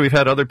company. Because we've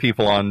had other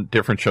people on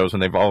different shows,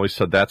 and they've always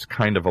said that's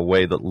kind of a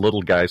way that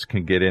little guys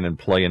can get in and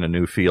play in a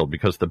new field,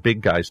 because the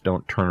big guys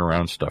don't turn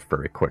around stuff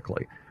very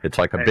quickly. It's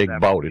like a big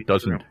boat; it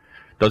doesn't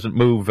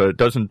move, it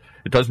doesn't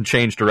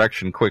change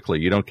direction quickly.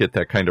 You don't get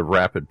that kind of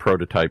rapid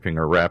prototyping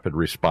or rapid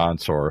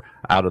response or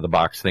out of the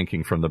box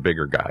thinking from the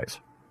bigger guys.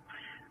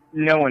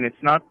 No, and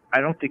it's not,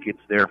 I don't think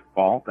it's their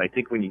fault. I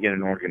think when you get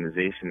an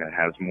organization that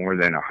has more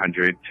than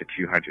 100 to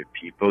 200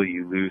 people,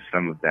 you lose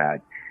some of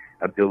that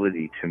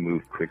ability to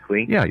move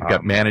quickly. Yeah, you've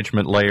got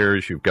management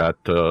layers, you've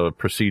got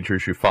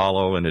procedures you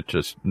follow, and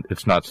it's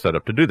not set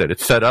up to do that.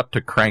 It's set up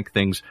to crank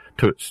things,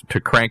 to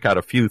crank out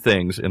a few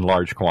things in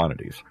large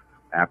quantities.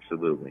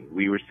 Absolutely.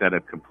 We were set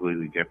up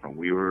completely different.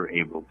 We were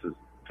able to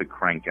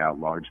crank out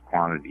large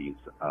quantities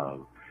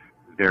of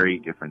very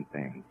different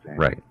things. And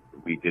right.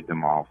 We did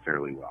them all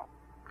fairly well.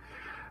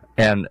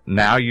 And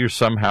now you're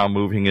somehow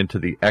moving into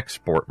the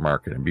export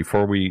market. And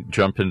before we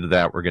jump into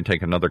that, we're going to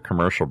take another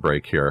commercial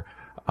break here.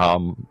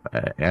 And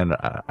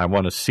I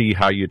want to see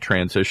how you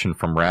transition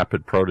from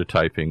rapid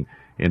prototyping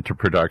into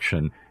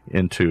production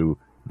into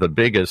the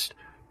biggest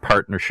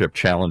partnership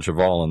challenge of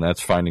all, and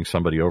that's finding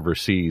somebody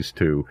overseas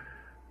to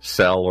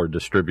sell or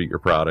distribute your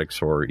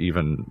products, or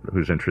even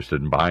who's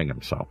interested in buying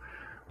them. So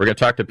we're going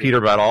to talk to Peter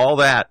about all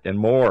that and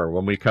more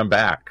when we come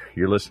back.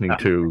 You're listening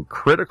to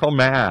Critical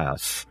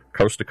Mass,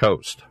 Coast to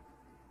Coast.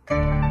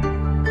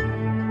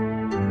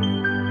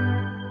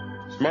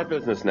 Smart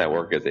Business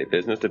Network is a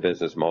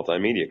business-to-business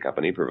multimedia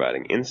company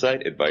providing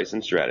insight, advice,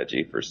 and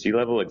strategy for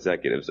C-level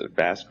executives of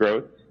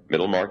fast-growth,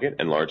 middle-market,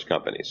 and large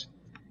companies.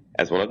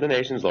 As one of the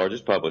nation's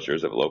largest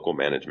publishers of local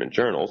management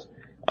journals,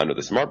 under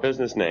the Smart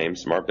Business name,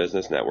 Smart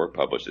Business Network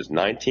publishes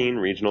 19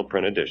 regional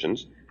print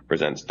editions,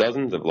 presents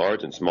dozens of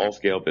large and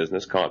small-scale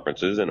business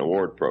conferences and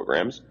award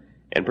programs,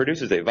 and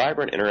produces a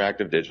vibrant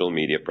interactive digital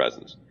media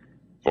presence.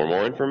 For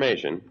more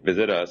information,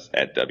 visit us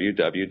at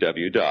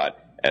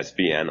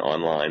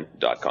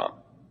www.sbnonline.com.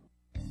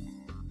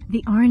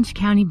 The Orange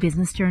County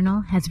Business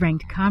Journal has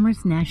ranked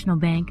Commerce National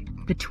Bank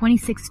the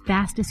 26th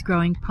fastest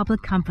growing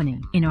public company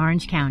in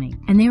Orange County,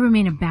 and they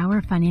remain a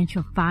Bauer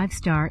Financial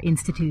 5-star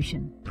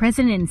institution.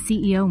 President and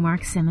CEO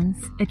Mark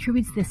Simmons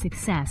attributes this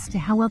success to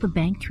how well the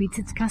bank treats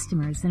its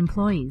customers and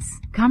employees.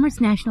 Commerce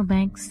National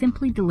Bank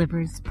simply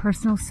delivers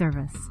personal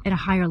service at a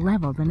higher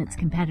level than its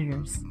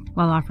competitors,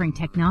 while offering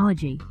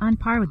technology on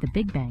par with the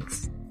big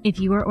banks. If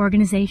your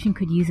organization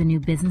could use a new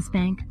business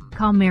bank,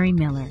 call Mary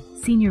Miller,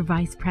 Senior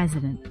Vice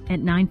President, at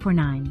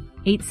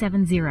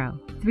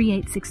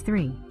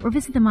 949-870-3863, or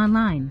visit them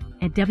online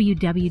at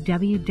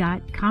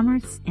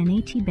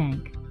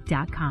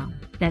www.commercenatbank.com.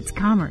 That's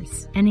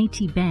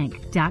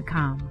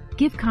commercenatbank.com.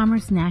 Give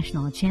Commerce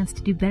National a chance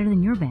to do better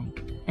than your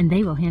bank, and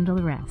they will handle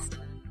the rest.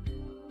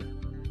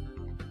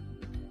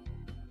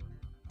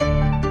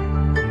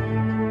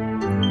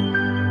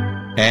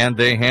 And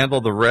they handle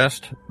the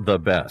rest the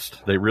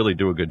best. They really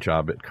do a good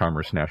job at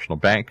Commerce National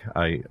Bank.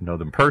 I know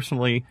them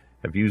personally,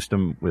 have used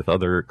them with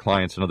other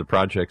clients and other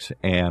projects,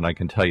 and I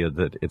can tell you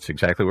that it's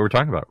exactly what we're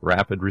talking about,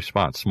 rapid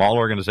response. Small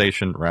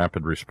organization,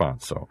 rapid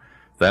response. So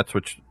if that's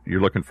what you're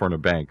looking for in a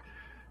bank,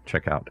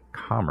 check out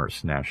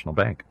Commerce National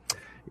Bank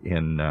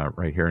in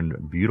right here in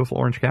beautiful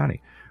Orange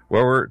County.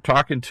 Well, we're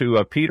talking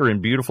to Peter in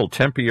beautiful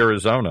Tempe,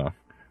 Arizona.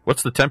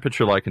 What's the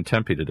temperature like in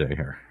Tempe today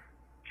here?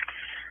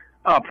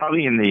 Oh,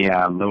 probably in the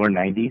lower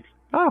 90s.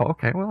 Oh,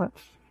 okay. Well,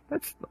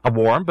 that's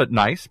warm, but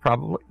nice,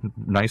 probably.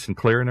 Nice and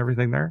clear and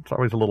everything there. It's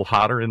always a little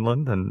hotter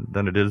inland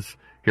than it is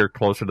here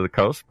closer to the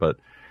coast, but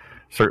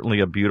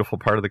certainly a beautiful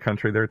part of the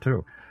country there,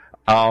 too.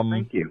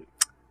 Thank you.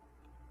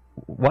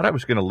 What I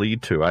was going to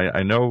lead to,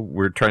 I know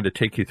we're trying to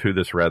take you through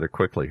this rather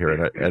quickly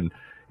here, and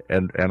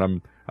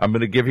I'm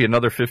going to give you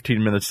another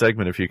 15-minute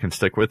segment if you can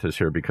stick with us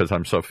here, because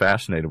I'm so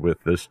fascinated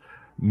with this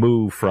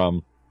move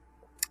from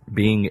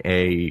being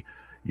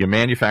you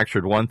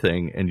manufactured one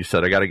thing and you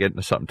said, I got to get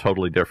into something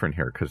totally different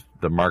here because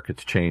the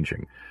market's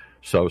changing.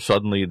 So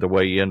suddenly the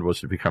way in was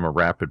to become a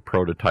rapid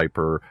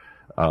prototyper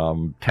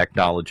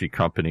technology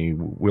company.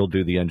 We'll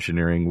do the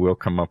engineering. We'll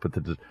come up with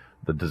the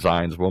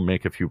designs. We'll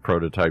make a few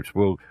prototypes.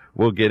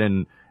 We'll get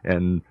in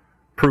and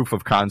proof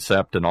of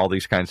concept and all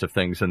these kinds of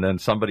things. And then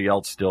somebody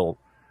else still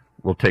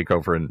will take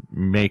over and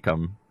make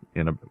them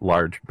in a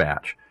large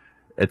batch.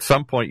 At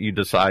some point you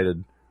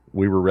decided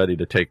we were ready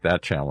to take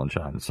that challenge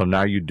on. So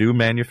now you do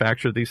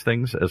manufacture these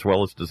things as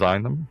well as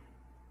design them?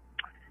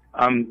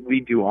 We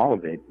do all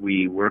of it.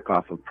 We work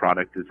off of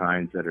product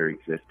designs that are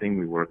existing.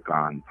 We work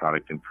on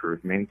product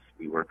improvements.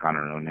 We work on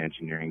our own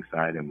engineering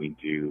side, and we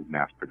do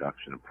mass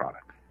production of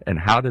products. And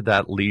how did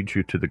that lead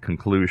you to the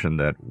conclusion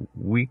that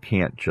we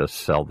can't just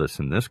sell this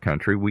in this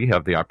country, we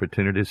have the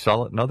opportunity to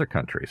sell it in other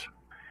countries?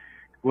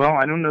 Well,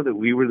 I don't know that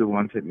we were the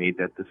ones that made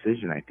that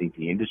decision. I think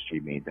the industry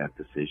made that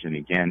decision,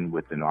 again,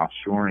 with an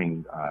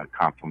offshoring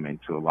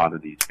complement to a lot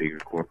of these bigger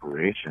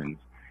corporations.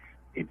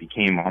 It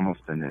became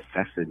almost a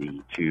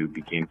necessity to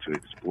begin to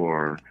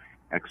explore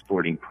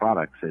exporting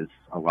products as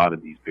a lot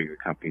of these bigger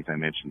companies I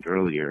mentioned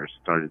earlier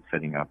started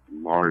setting up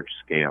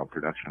large-scale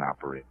production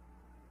operations.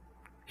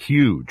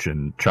 Huge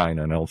in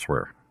China and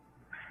elsewhere.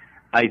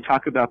 I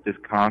talk about this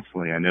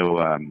constantly. I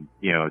know,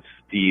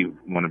 Steve,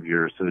 one of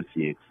your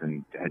associates,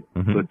 and had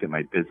looked at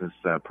my business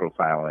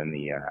profile in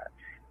the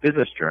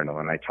Business Journal,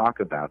 and I talk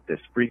about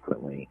this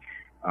frequently.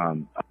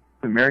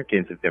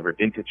 Americans have never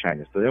been to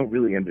China, so they don't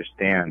really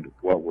understand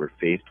what we're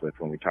faced with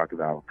when we talk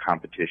about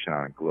competition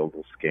on a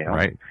global scale.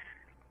 Right.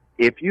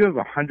 If you have a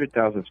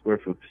 100,000 square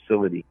foot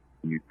facility,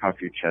 you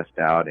puff your chest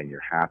out and you're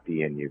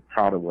happy and you're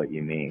proud of what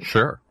you made.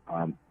 Sure.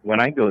 When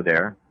I go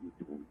there,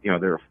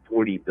 there are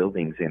 40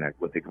 buildings in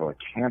what they call a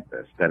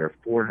campus that are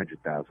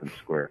 400,000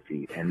 square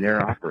feet, and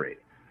they're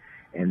operating.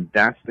 And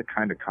that's the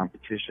kind of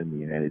competition the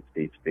United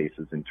States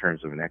faces in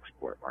terms of an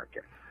export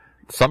market.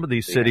 Some of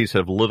these cities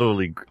have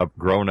literally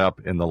grown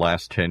up in the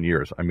last 10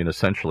 years. I mean,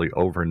 essentially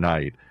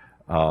overnight.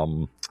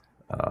 And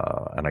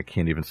I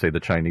can't even say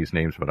the Chinese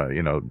names, but,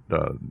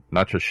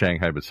 not just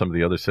Shanghai, but some of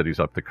the other cities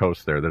up the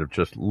coast there that have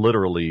just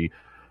literally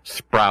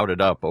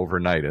sprouted up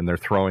overnight, and they're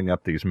throwing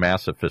up these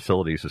massive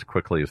facilities as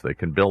quickly as they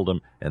can build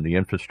them, and the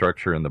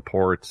infrastructure and the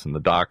ports and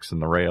the docks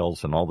and the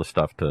rails and all the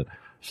stuff to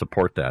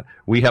support that.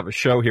 We have a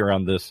show here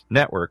on this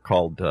network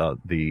called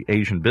the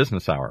Asian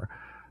Business Hour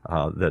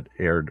that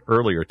aired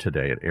earlier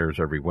today. It airs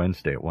every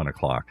Wednesday at 1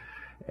 o'clock,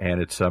 and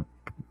it's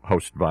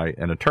hosted by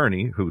an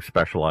attorney who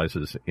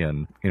specializes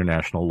in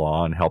international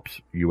law and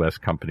helps U.S.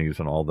 companies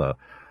and all the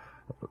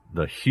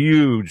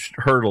huge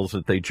hurdles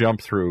that they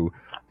jump through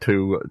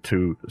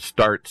to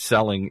start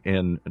selling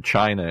in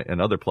China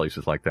and other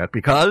places like that,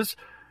 because,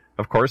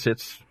 of course,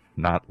 it's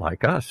not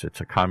like us.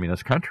 It's a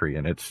communist country,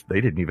 and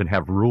they didn't even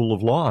have rule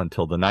of law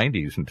until the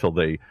 90s, until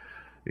they,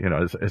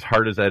 as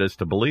hard as that is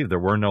to believe, there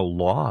were no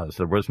laws.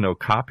 There was no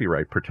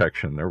copyright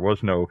protection. There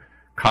was no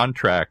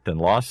contract and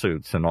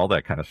lawsuits and all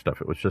that kind of stuff.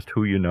 It was just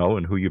who you know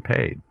and who you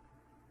paid.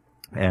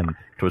 and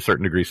to a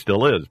certain degree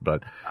still is.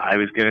 But I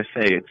was going to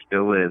say it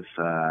still is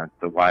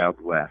the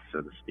Wild West,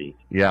 so to speak.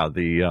 Yeah,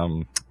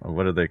 the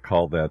what do they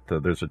call that?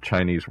 There's a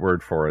Chinese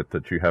word for it,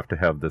 that you have to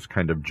have this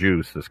kind of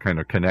juice, this kind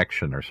of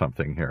connection or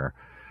something here.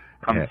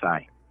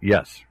 Kamsai.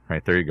 Yes,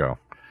 right, there you go.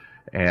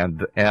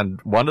 And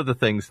one of the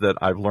things that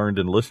I've learned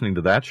in listening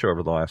to that show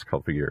over the last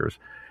couple of years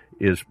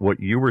is what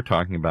you were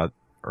talking about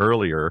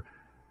earlier.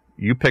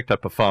 You picked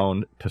up a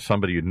phone to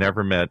somebody you'd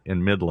never met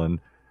in Midland,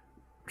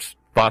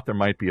 thought there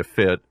might be a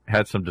fit,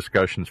 had some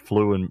discussions,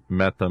 flew and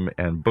met them,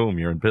 and boom,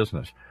 you're in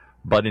business.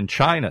 But in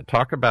China,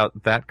 talk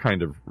about that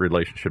kind of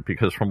relationship,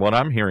 because from what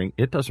I'm hearing,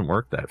 it doesn't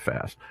work that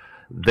fast.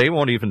 They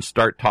won't even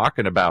start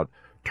talking about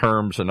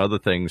terms and other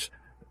things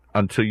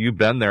until you've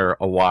been there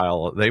a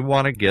while. They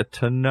want to get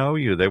to know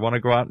you. They want to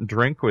go out and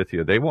drink with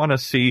you. They want to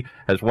see,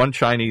 as one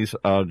Chinese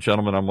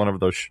gentleman on one of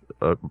those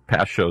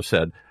past shows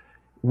said,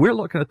 we're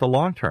looking at the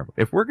long term.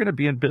 If we're going to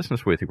be in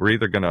business with you, we're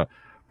either going to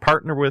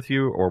partner with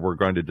you, or we're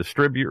going to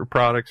distribute your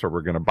products, or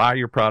we're going to buy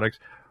your products.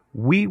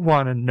 We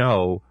want to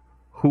know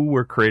who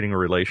we're creating a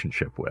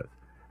relationship with.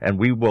 And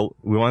we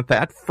want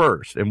that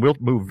first, and we'll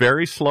move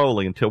very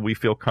slowly until we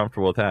feel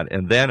comfortable with that.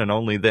 And then and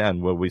only then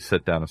will we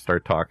sit down and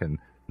start talking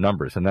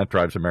numbers, and that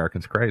drives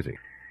Americans crazy.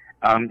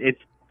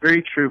 It's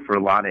very true for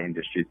a lot of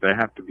industries, but I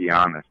have to be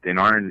honest. In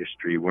our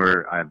industry,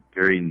 we're a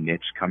very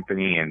niche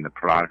company, and the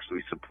products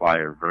we supply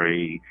are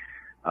very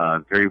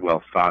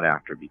well sought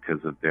after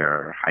because of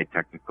their high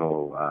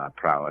technical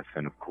prowess.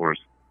 And of course,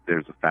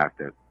 there's the fact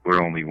that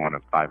we're only one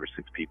of 5 or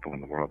 6 people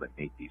in the world that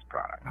make these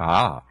products.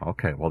 Ah,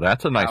 okay. Well,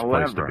 that's a nice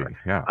place to be.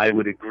 Yeah. I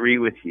would agree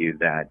with you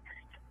that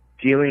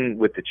dealing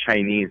with the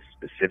Chinese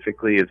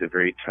specifically is a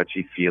very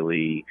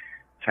touchy-feely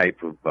type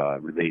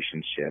of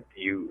relationship.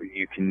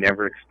 You can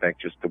never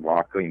expect just to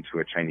walk into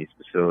a Chinese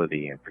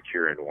facility and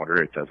procure an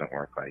order. It doesn't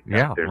work like that.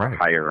 Yeah, there's a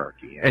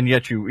hierarchy. And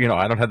yet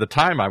I don't have the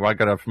time. I'm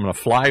going to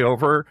fly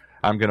over.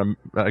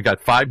 I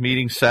got 5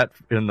 meetings set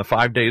in the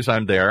 5 days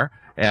I'm there,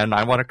 and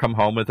I want to come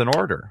home with an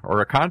order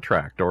or a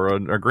contract or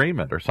an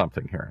agreement or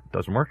something here. It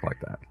doesn't work like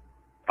that.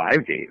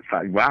 5 days?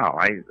 Wow,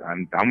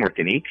 I'm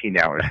working 18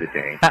 hours a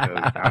day. So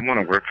I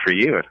want to work for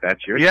you if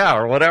that's your Yeah,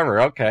 or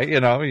whatever. Okay,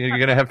 you're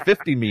going to have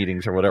 50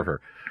 meetings or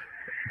whatever.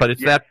 But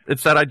it's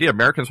that idea.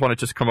 Americans want to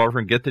just come over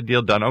and get the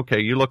deal done.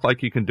 Okay, you look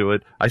like you can do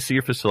it. I see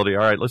your facility.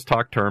 All right, let's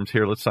talk terms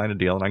here. Let's sign a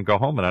deal, and I can go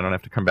home, and I don't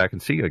have to come back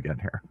and see you again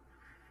here.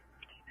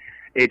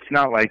 It's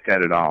not like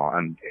that at all.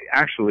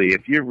 Actually,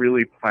 if you're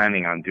really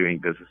planning on doing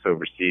business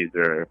overseas,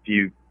 there are a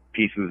few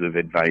pieces of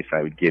advice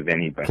I would give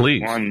anybody.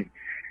 Please. One,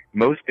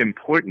 most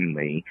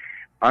importantly,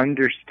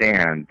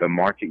 understand the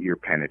market you're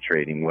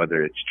penetrating,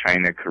 whether it's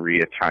China,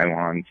 Korea,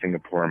 Taiwan,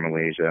 Singapore,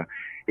 Malaysia.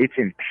 It's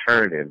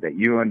imperative that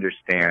you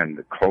understand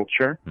the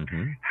culture,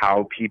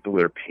 how people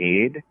are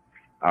paid,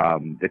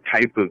 the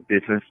type of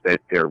business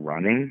that they're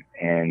running,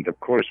 and, of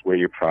course, where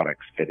your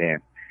products fit in.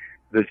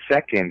 The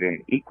second,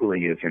 and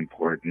equally as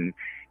important,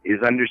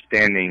 is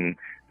understanding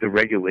the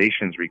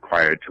regulations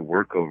required to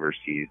work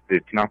overseas.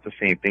 It's not the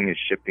same thing as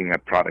shipping a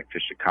product to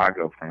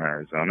Chicago from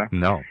Arizona.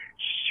 No.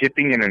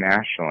 Shipping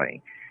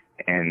internationally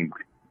and,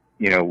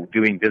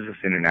 doing business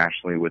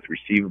internationally with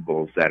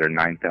receivables that are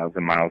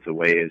 9,000 miles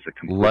away is a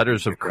complete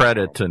letters of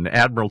credit and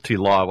admiralty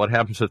law. What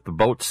happens if the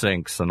boat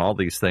sinks and all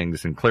these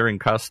things, and clearing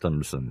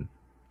customs and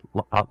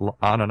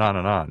on and on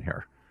and on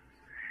here.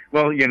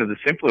 Well, the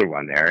simpler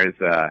one there is,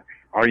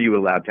 are you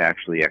allowed to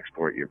actually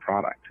export your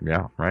product?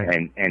 Yeah,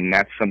 right. And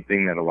that's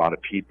something that a lot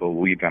of people,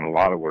 we've done a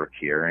lot of work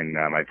here, and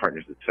my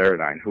partners at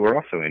Ceradyne, who are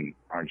also in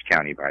Orange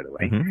County, by the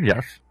way.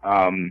 Yes.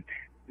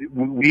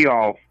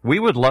 We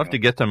would love to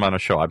get them on a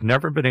show. I've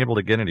never been able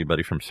to get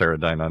anybody from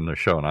Ceradyne on the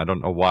show, and I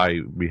don't know why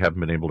we haven't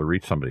been able to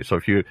reach somebody. So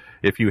if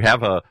you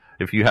have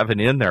an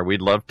in there,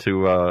 we'd love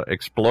to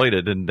exploit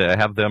it and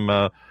have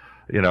them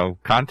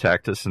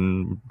contact us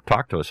and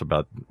talk to us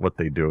about what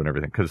they do and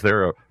everything, because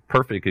they're a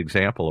perfect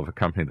example of a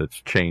company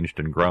that's changed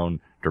and grown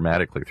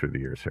dramatically through the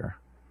years here.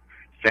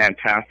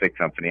 Fantastic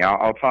company.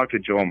 I'll talk to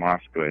Joel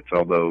Moskowitz,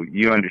 although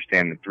you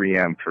understand that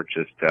 3M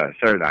purchased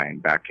Ceradyne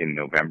back in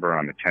November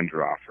on a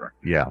tender offer.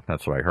 Yeah,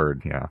 that's what I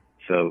heard, yeah.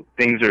 So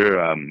things are,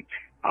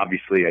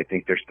 obviously, I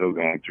think they're still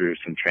going through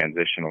some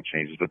transitional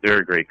changes, but they're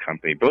a great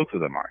company. Both of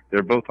them are.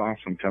 They're both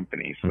awesome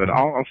companies. But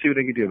I'll see what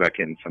I can do about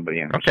getting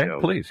somebody on the show.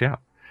 Okay, please, yeah.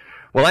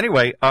 Well,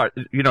 anyway,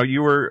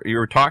 you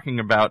were talking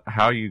about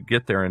how you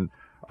get there and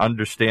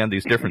understand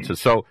these differences.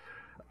 So,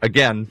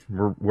 again,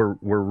 we're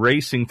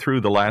racing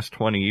through the last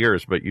 20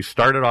 years, but you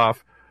started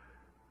off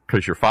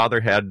because your father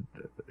had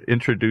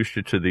introduced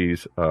you to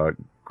these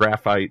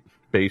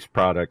graphite-based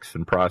products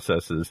and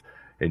processes,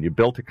 and you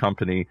built a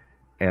company,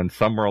 and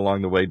somewhere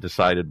along the way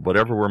decided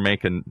whatever we're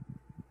making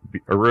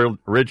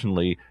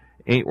originally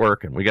ain't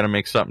working. We got to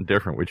make something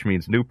different, which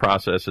means new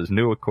processes,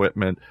 new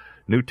equipment,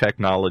 new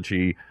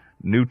technology,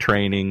 new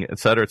training, et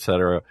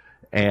cetera,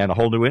 and a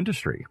whole new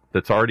industry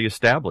that's already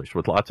established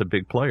with lots of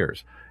big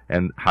players.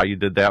 And how you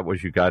did that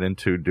was you got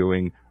into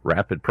doing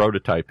rapid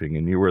prototyping,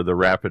 and you were the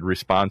rapid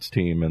response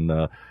team and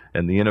the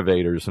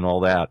innovators and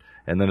all that.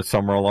 And then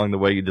somewhere along the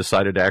way, you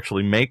decided to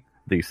actually make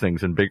these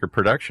things in bigger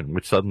production,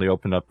 which suddenly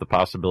opened up the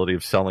possibility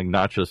of selling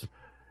not just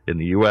in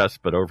the U.S.,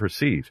 but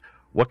overseas.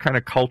 What kind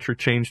of culture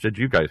change did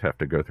you guys have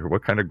to go through?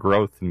 What kind of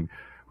growth and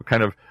what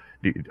kind of,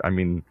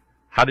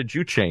 how did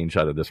you change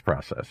out of this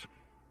process?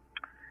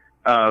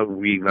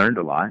 We learned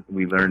a lot.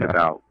 We learned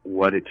about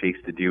what it takes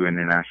to do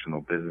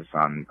international business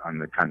on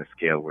the kind of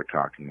scale we're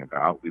talking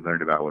about. We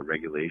learned about what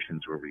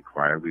regulations were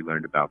required. We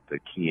learned about the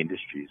key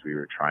industries we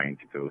were trying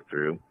to go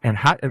through. And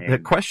the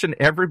question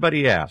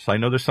everybody asks, I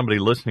know there's somebody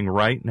listening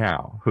right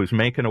now who's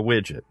making a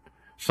widget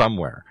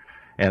somewhere,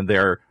 and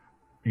their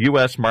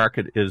U.S.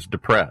 market is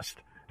depressed.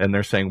 And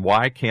they're saying,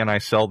 why can't I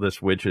sell this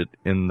widget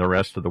in the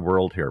rest of the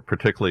world here,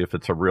 particularly if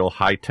it's a real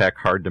high-tech,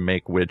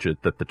 hard-to-make widget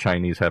that the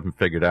Chinese haven't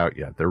figured out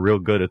yet? They're real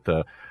good at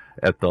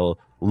the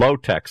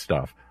low-tech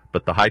stuff,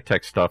 but the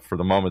high-tech stuff for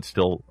the moment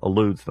still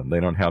eludes them. They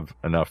don't have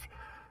enough,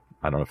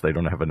 I don't know if they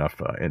don't have enough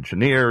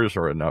engineers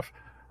or enough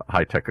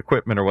high-tech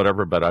equipment or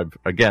whatever, but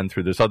again,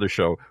 through this other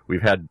show,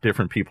 we've had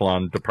different people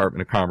on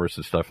Department of Commerce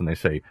and stuff, and they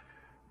say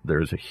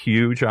there's a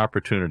huge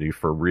opportunity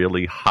for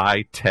really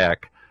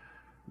high-tech,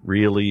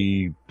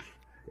 really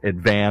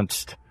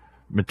advanced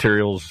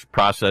materials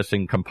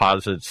processing,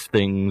 composites,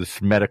 things,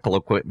 medical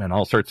equipment,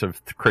 all sorts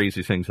of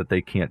crazy things that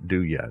they can't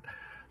do yet.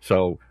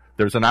 So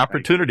there's an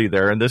opportunity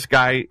there. And this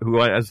guy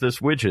who has this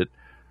widget,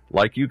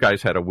 like you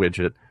guys had a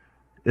widget,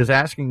 is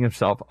asking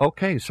himself,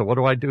 okay, so what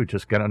do I do?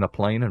 Just get on a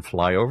plane and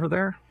fly over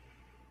there?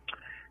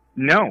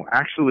 No,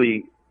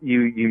 actually,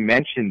 you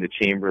mentioned the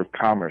Chamber of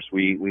Commerce.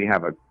 We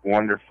have a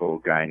wonderful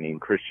guy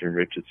named Christian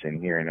Richardson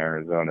here in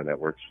Arizona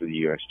that works for the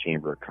U.S.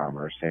 Chamber of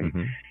Commerce.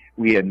 And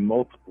we had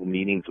multiple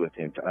meetings with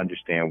him to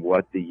understand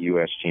what the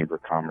U.S. Chamber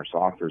of Commerce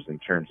offers in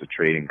terms of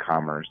trade and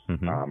commerce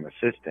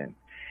assistance.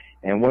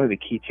 And one of the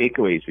key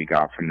takeaways we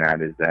got from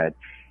that is that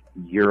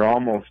you're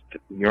almost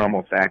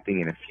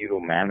acting in a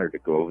feudal manner to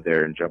go over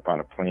there and jump on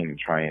a plane and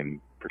try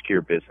and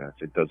procure business.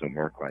 It doesn't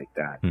work like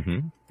that.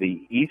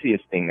 The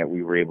easiest thing that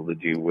we were able to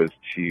do was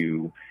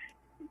to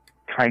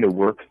kind of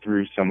work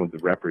through some of the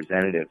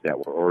representatives that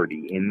were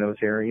already in those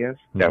areas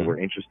that were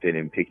interested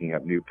in picking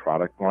up new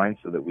product lines,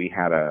 so that we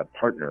had a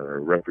partner or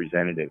a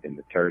representative in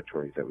the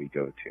territories that we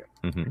go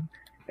to.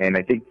 And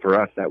I think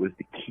for us, that was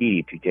the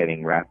key to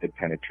getting rapid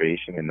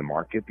penetration in the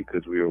market,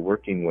 because we were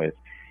working with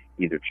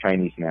either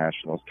Chinese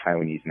nationals,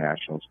 Taiwanese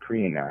nationals,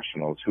 Korean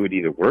nationals who had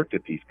either worked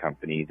at these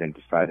companies and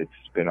decided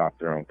to spin off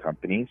their own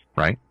companies,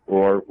 right,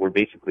 or were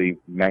basically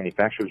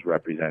manufacturers'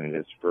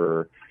 representatives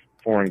for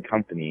foreign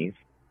companies.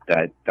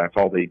 That's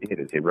all they did,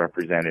 is they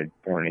represented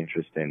foreign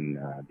interest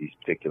in these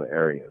particular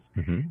areas.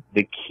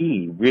 The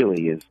key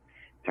really is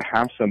to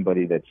have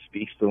somebody that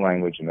speaks the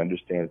language and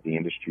understands the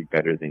industry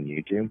better than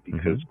you do,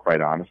 because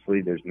quite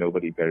honestly, there's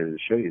nobody better to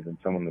show you than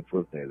someone that's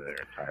lived there their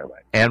entire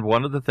life. And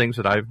one of the things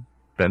that I've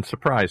been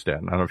surprised at,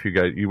 and I don't know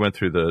if you went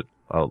through the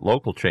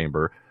local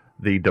chamber,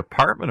 the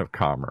Department of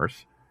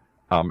Commerce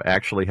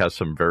actually has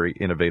some very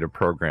innovative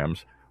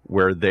programs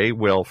where they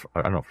will,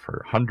 I don't know,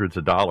 for hundreds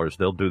of dollars,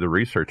 they'll do the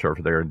research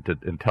over there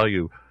and tell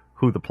you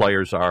who the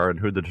players are and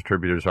who the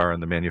distributors are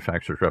and the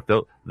manufacturers.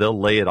 They'll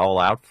lay it all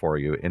out for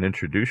you and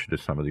introduce you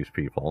to some of these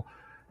people.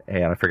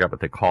 And I forgot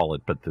what they call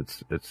it, but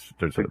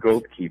there's a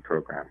Gold Key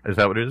program. Is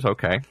that what it is?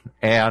 Okay.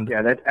 And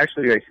yeah, that's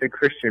actually, I said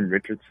Christian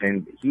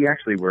Richardson. He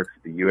actually works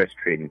at the U.S.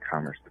 Trade and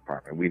Commerce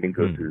Department. We didn't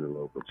go through the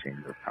local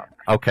Chamber of Commerce.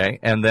 Okay.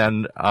 And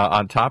then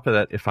on top of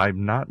that, if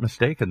I'm not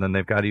mistaken, then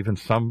they've got even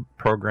some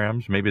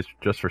programs, maybe it's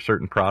just for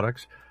certain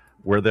products,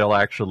 where they'll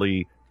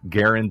actually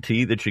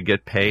guarantee that you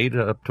get paid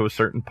up to a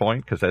certain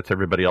point, because that's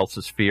everybody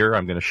else's fear.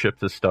 I'm going to ship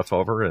this stuff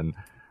over and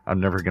I'm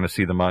never going to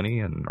see the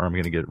money, or I'm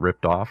going to get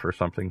ripped off or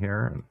something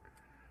here. And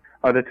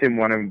oh, that's in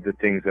one of the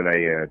things that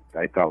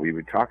I thought we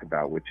would talk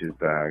about, which is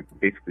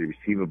basically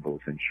receivables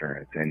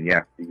insurance. And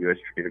yes, the U.S.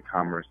 Trade and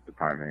Commerce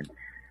Department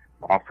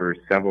offers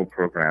several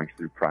programs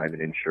through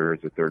private insurers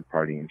or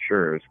third-party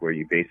insurers where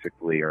you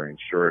basically are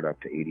insured up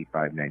to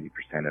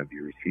 85-90% of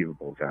your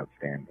receivables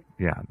outstanding.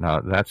 Yeah,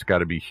 now that's got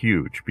to be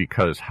huge,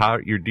 because how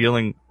you're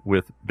dealing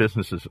with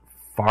businesses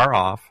far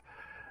off.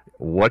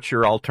 What's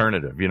your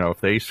alternative? You know,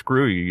 if they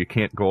screw you, you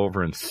can't go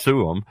over and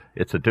sue them.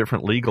 It's a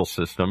different legal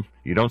system.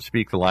 You don't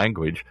speak the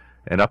language.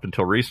 And up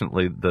until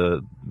recently,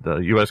 the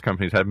U.S.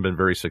 companies haven't been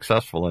very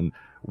successful in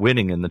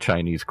winning in the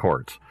Chinese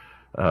courts.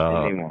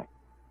 And they won't.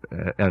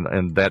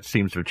 And that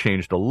seems to have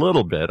changed a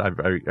little bit. I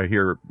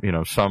hear,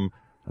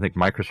 I think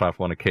Microsoft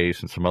won a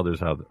case and some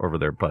others over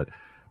there. But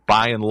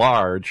by and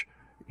large,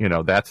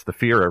 that's the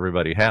fear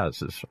everybody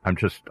has, is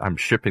I'm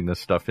shipping this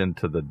stuff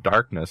into the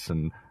darkness,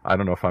 and I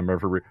don't know if I'm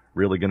ever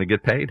really going to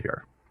get paid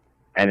here.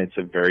 And it's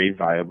a very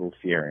viable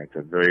fear. It's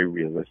a very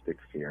realistic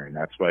fear. And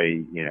that's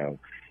why,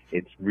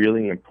 it's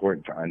really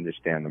important to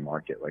understand the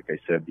market. Like I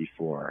said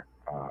before,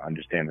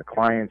 understand the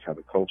clients, how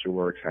the culture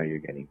works, how you're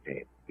getting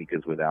paid.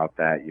 Because without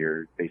that,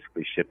 you're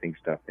basically shipping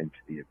stuff into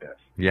the abyss.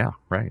 Yeah,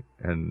 right.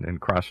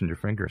 And crossing your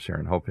fingers here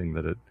and hoping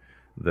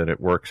that it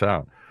works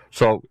out.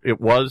 So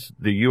it was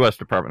the U.S.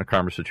 Department of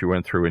Commerce that you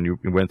went through, and you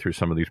went through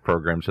some of these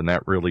programs, and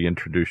that really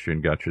introduced you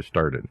and got you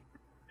started.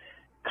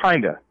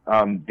 Kinda.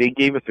 They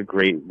gave us a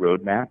great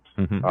roadmap.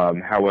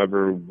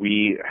 However,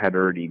 we had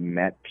already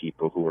met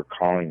people who were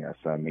calling us.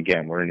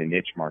 Again, we're in a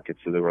niche market,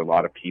 so there were a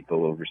lot of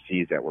people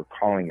overseas that were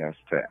calling us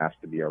to ask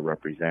to be our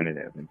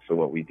representative. And so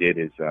what we did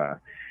is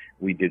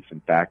we did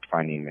some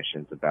fact-finding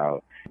missions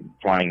about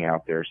flying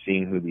out there,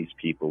 seeing who these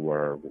people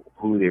were,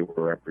 who they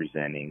were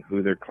representing,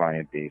 who their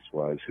client base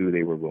was, who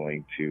they were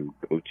willing to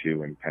go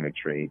to and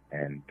penetrate.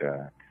 And,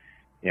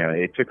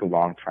 it took a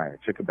long time. It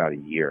took about a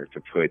year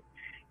to put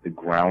the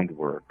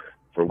groundwork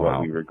for what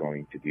we were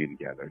going to do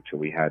together until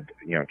we had,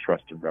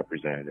 trusted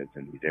representatives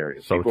in these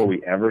areas before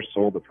we ever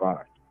sold the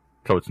product.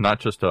 So it's not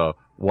just a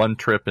one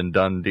trip and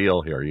done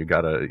deal here. You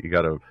gotta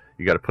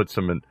put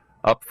some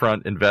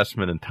upfront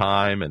investment in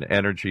time and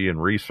energy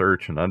and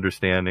research and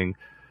understanding.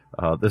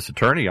 This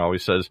attorney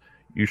always says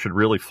you should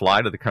really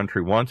fly to the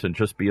country once and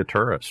just be a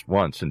tourist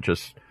once and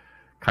just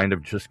kind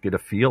of just get a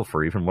feel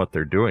for even what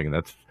they're doing. And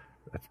that's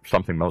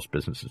something most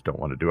businesses don't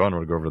want to do. I don't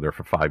want to go over there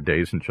for 5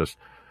 days and just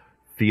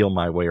feel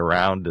my way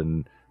around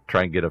and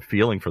try and get a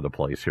feeling for the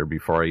place here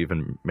before I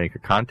even make a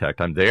contact.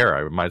 I'm there.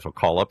 I might as well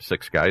call up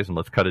 6 guys and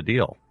let's cut a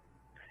deal.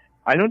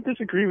 I don't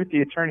disagree with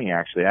the attorney,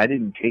 actually. I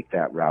didn't take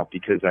that route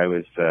because I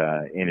was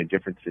in a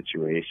different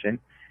situation.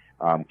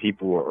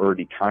 People were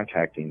already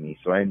contacting me,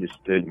 so I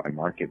understood my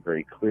market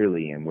very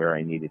clearly and where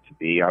I needed to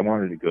be. I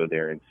wanted to go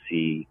there and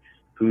see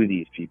who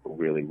these people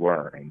really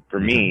were. And for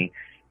me,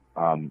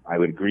 I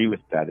would agree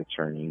with that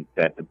attorney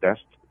that the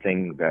best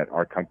thing that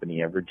our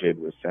company ever did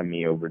was send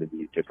me over to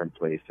these different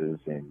places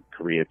in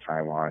Korea,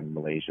 Taiwan,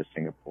 Malaysia,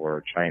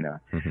 Singapore,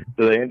 China,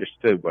 so they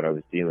understood what I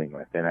was dealing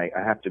with. And I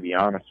have to be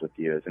honest with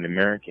you, as an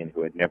American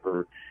who had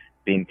never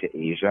been to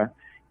Asia,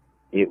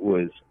 it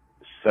was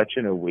such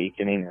an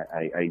awakening.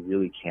 I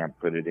really can't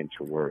put it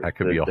into words. That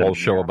could be a whole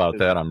show about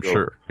that, I'm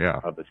sure.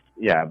 Of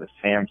a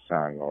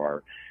Samsung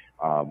or,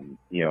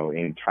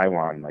 in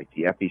Taiwan, like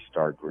the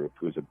Epistar Group,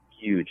 who's a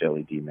huge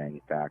LED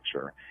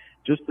manufacturer.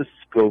 Just the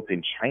scope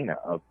in China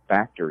of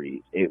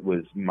factories, it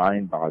was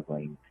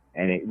mind-boggling,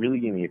 and it really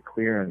gave me a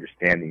clear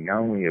understanding not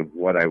only of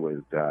what I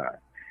was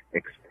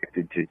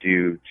expected to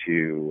do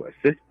to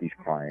assist these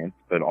clients,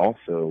 but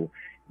also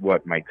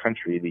what my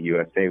country, the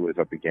USA, was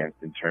up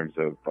against in terms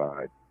of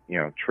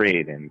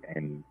trade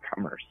and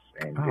commerce.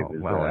 And it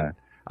was,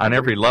 on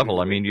every level.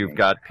 I mean, you've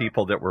got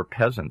people that were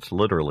peasants,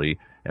 literally,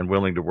 and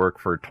willing to work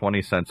for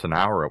 20 cents an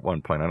hour at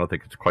one point. I don't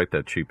think it's quite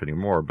that cheap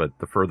anymore, but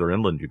the further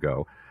inland you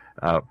go,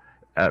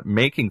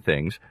 making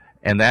things,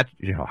 and that,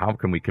 how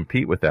can we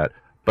compete with that?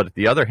 But at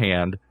the other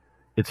hand,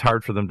 it's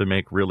hard for them to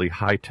make really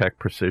high-tech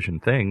precision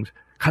things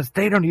because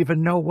they don't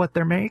even know what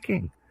they're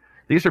making.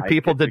 These are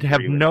people that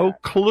have no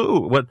clue.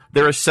 What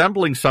they're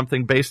assembling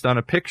something based on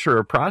a picture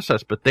or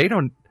process, but they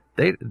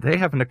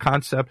haven't a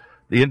concept.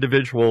 The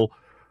individual,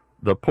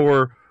 the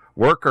poor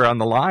worker on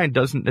the line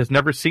has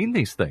never seen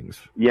these things.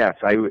 Yes,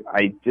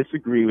 I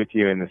disagree with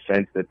you in the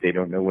sense that they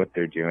don't know what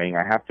they're doing.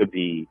 I have to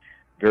be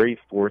very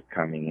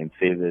forthcoming and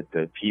say that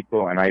the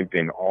people, and I've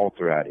been all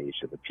throughout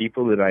Asia, the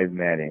people that I've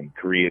met in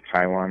Korea,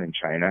 Taiwan, and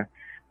China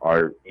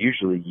are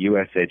usually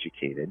U.S.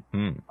 educated.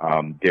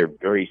 They're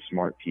very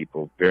smart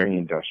people, very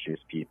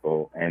industrious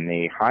people, and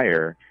they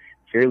hire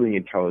fairly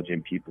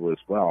intelligent people as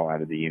well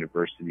out of the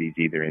universities,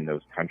 either in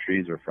those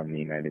countries or from the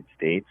United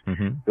States.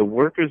 The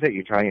workers that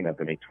you're talking about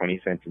that make 20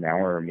 cents an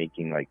hour are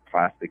making like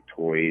plastic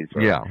toys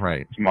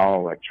or small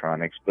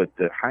electronics, but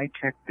the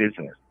high-tech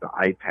business, the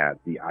iPads,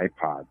 the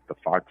iPods, the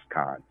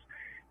Foxconns,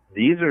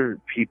 these are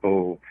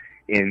people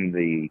in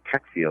the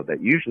tech field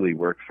that usually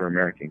work for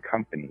American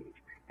companies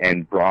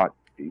and brought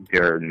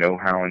their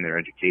know-how and their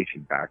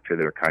education back to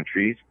their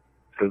countries.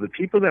 So the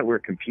people that we're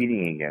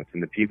competing against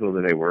and the people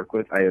that I work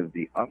with, I have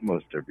the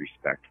utmost of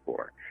respect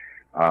for.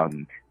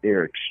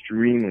 They're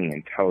extremely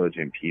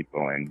intelligent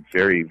people and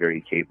very,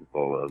 very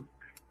capable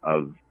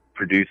of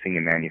producing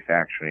and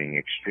manufacturing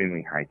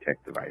extremely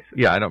high-tech devices.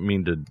 Yeah, I don't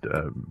mean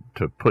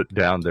to put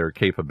down their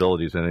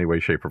capabilities in any way,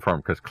 shape, or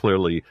form, because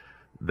clearly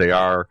they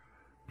are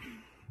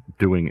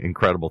doing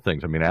incredible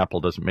things. I mean, Apple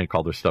doesn't make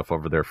all their stuff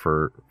over there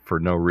for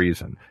no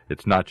reason.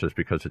 It's not just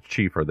because it's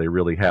cheaper. They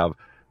really have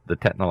the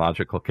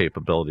technological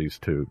capabilities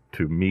to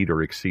meet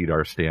or exceed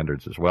our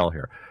standards as well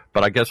here.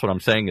 But I guess what I'm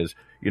saying is,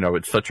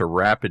 it's such a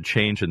rapid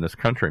change in this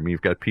country. I mean,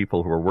 you've got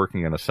people who are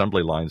working on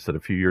assembly lines that a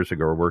few years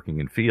ago were working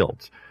in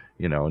fields,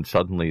 and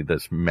suddenly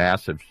this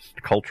massive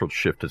cultural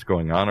shift is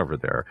going on over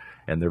there,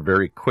 and they're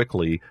very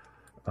quickly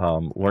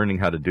learning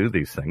how to do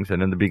these things.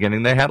 And in the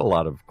beginning, they had a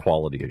lot of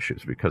quality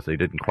issues because they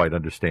didn't quite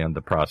understand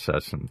the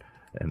process.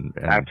 And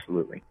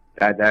absolutely,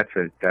 that's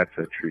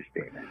a true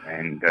statement.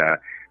 And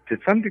to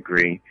some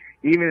degree,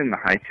 even in the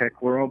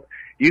high-tech world,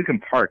 you can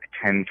park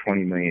 $10,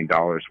 $20 million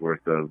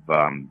worth of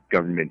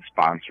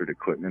government-sponsored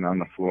equipment on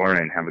the floor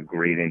and have a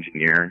great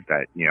engineer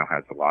that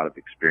has a lot of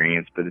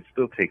experience, but it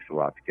still takes a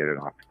lot to get it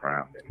off the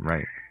ground.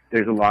 And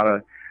there's a lot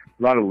of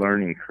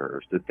learning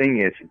curves. The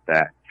thing is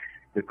that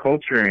the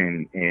culture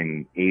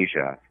in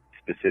Asia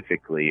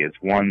specifically is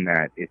one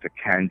that it's a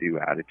can-do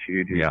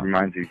attitude. It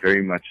reminds me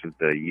very much of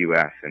the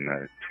U.S. in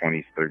the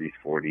 20s, 30s,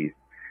 40s.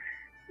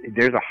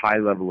 there's a high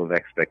level of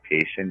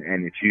expectation,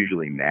 and it's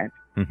usually met.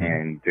 Mm-hmm.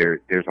 And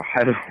there's a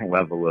high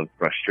level of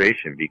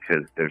frustration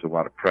because there's a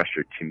lot of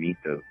pressure to meet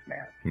those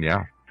demands.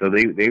 Yeah. So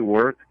they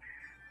work,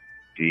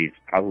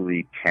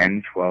 probably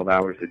 10, 12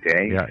 hours a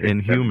day. Yeah,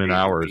 inhuman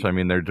hours. I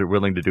mean, they're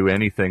willing to do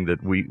anything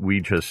that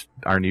we just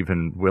aren't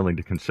even willing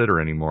to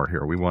consider anymore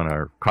here. We want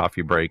our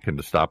coffee break and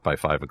to stop by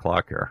 5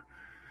 o'clock here.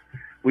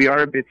 We are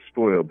a bit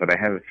spoiled, but I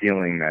have a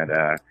feeling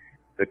that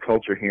the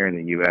culture here in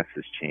the U.S.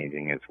 is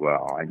changing as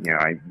well.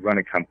 I run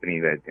a company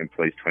that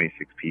employs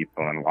 26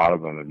 people, and a lot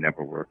of them have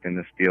never worked in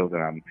this field,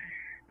 and I'm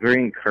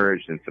very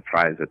encouraged and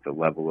surprised at the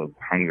level of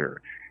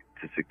hunger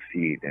to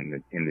succeed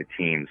in the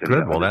teams. And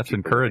good. Well, that's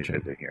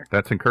encouraging.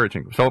 That's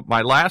encouraging. So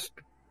my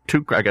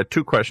I got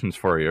two questions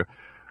for you.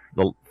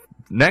 The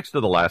next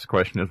to the last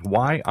question is,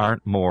 why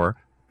aren't more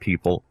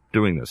people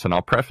doing this? And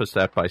I'll preface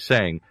that by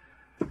saying,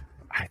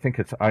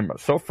 I'm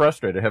so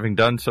frustrated having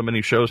done so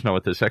many shows now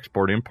with this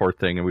export-import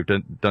thing, and we've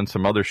done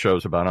some other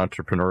shows about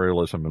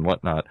entrepreneurialism and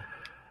whatnot.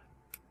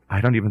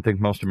 I don't even think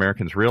most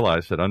Americans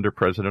realize that under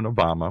President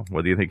Obama,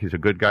 whether you think he's a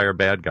good guy or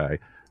bad guy,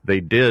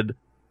 they did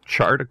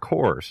chart a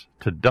course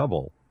to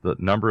double the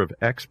number of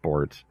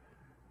exports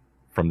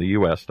from the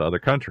U.S. to other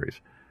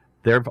countries.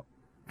 They've,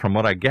 from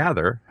what I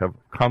gather, have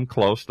come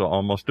close to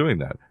almost doing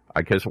that.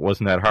 I guess it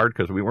wasn't that hard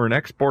because we weren't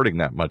exporting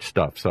that much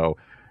stuff, so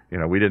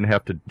we didn't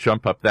have to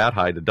jump up that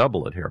high to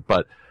double it here.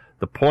 But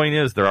the point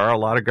is, there are a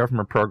lot of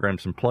government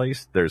programs in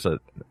place. There's a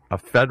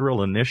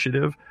federal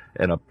initiative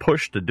and a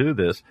push to do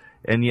this,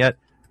 and yet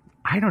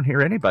I don't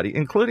hear anybody,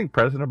 including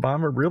President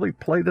Obama, really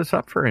play this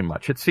up very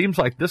much. It seems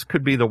like this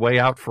could be the way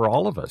out for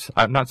all of us.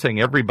 I'm not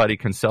saying everybody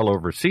can sell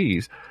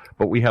overseas,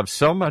 but we have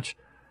so much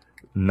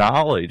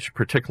knowledge,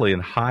 particularly in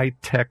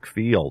high-tech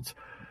fields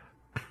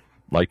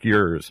like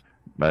yours.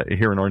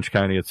 Here in Orange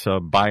County, it's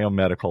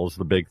biomedical is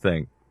the big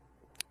thing.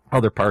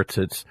 Other parts,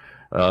 it's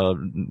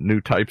new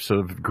types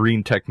of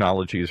green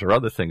technologies or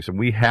other things. And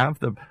we have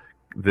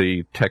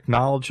the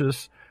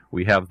technologists,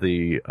 we have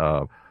the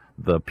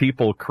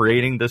people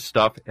creating this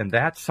stuff, and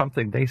that's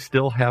something they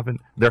still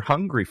haven't. They're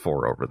hungry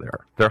for over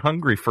there. They're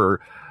hungry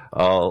for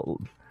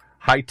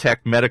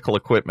high-tech medical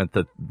equipment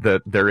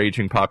that their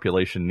aging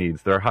population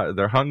needs. They're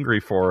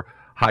hungry for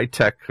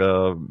high-tech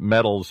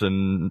metals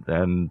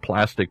and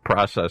plastic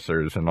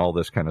processors and all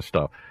this kind of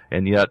stuff.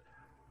 And yet,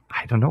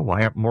 I don't know,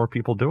 why aren't more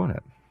people doing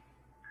it?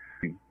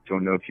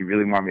 Don't know if you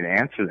really want me to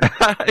answer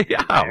that.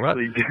 Yeah,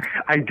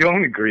 I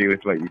don't agree with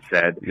what you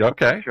said.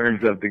 Okay. In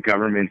terms of the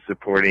government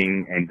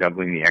supporting and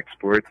doubling the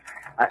exports,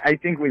 I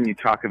think when you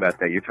talk about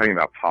that, you're talking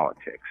about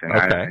politics. And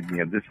okay.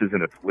 This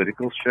isn't a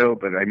political show,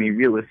 but I mean,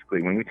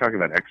 realistically, when we talk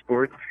about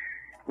exports,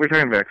 we're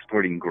talking about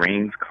exporting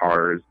grains,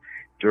 cars,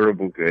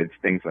 durable goods,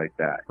 things like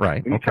that.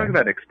 Right. When you talk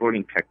about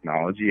exporting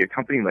technology, a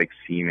company like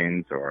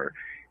Siemens or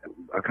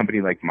a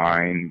company like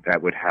mine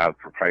that would have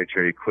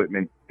proprietary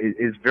equipment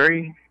is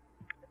very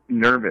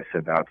nervous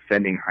about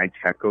sending high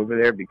tech over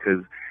there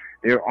because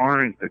there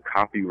aren't the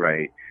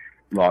copyright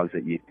laws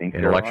that you think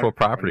there are. Intellectual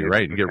property,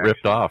 right? You get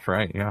ripped off,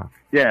 right? Yeah.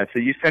 Yeah, so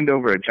you send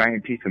over a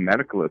giant piece of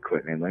medical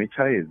equipment. Let me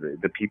tell you,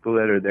 the people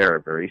that are there are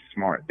very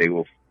smart. They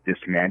will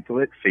dismantle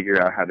it,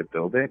 figure out how to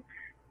build it,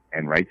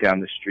 and right down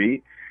the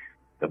street,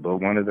 they'll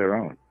build one of their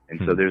own. And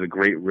so there's a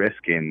great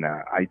risk in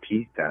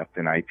IP theft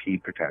and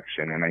IP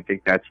protection, and I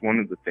think that's one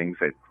of the things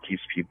that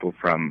keeps people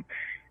from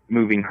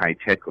moving high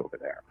tech over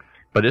there.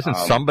 But isn't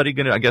somebody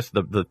going to, I guess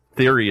the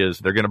theory is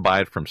they're going to buy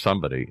it from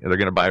somebody. They're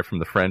going to buy it from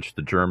the French,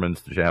 the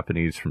Germans, the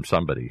Japanese, from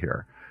somebody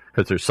here,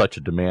 because there's such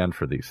a demand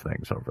for these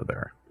things over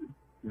there.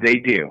 They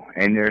do.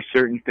 And there are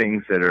certain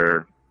things that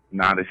are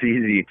not as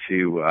easy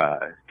to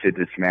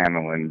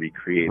dismantle and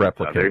recreate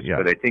Replicate, as others. yeah.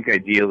 But I think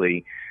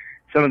ideally,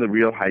 some of the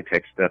real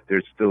high-tech stuff,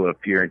 there's still a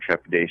fear and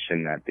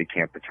trepidation that they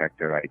can't protect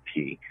their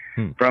IP.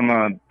 From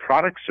a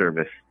product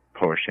service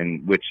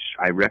portion, which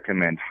I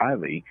recommend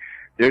highly,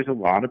 there's a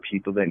lot of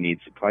people that need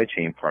supply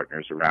chain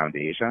partners around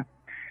Asia.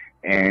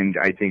 And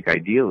I think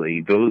ideally,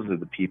 those are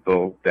the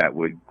people that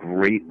would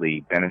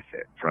greatly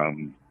benefit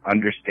from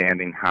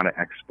understanding how to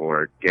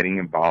export, getting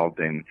involved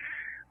in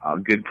a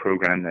good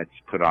program that's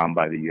put on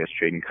by the U.S.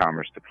 Trade and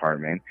Commerce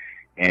Department,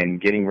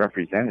 and getting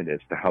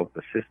representatives to help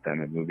assist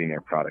them in moving their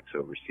products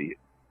overseas.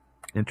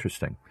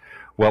 Interesting.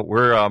 Well,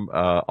 we're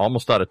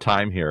almost out of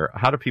time here.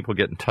 How do people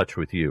get in touch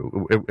with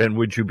you? And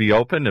would you be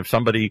open if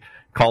somebody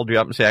called you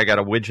up and say, I got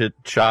a widget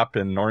shop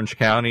in Orange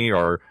County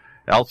or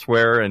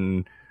elsewhere,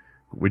 and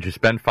would you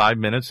spend 5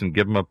 minutes and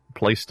give them a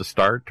place to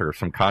start or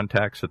some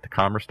contacts at the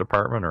Commerce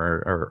Department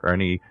or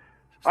any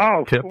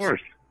tips? Of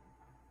course.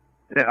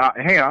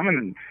 Hey,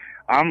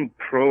 I'm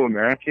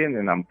pro-American,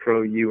 and I'm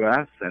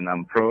pro-U.S., and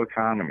I'm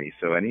pro-economy.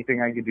 So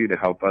anything I can do to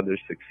help others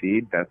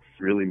succeed, that's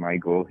really my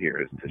goal here,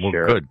 is to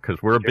share. Well, good,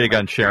 because we're big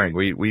on sharing.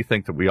 We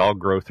think that we all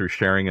grow through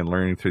sharing and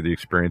learning through the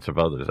experience of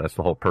others. That's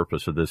the whole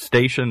purpose of this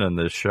station and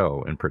this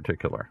show in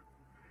particular.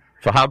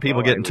 So how do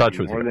people get in touch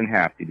with you? More than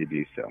happy to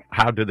do so.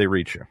 How do they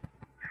reach you?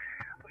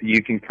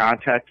 You can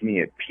contact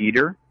me at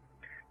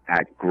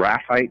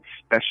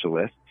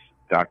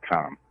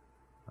peter@graphitespecialists.com.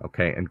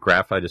 Okay, and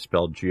graphite is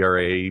spelled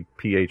Graphite.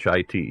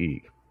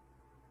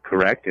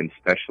 Correct, and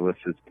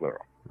specialists is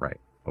plural. Right.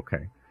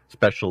 Okay.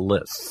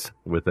 Specialists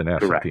with an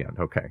S Correct. at the end.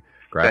 Okay.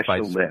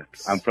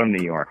 Specialists. I'm from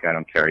New York. I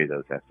don't carry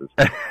those S's.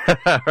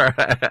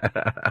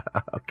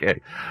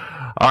 Okay.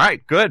 All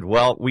right. Good.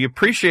 Well, we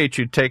appreciate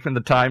you taking the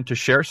time to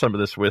share some of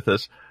this with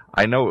us.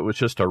 I know it was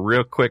just a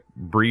real quick,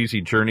 breezy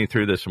journey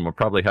through this, and we'll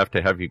probably have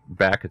to have you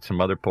back at some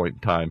other point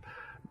in time.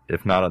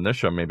 If not on this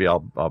show, maybe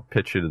I'll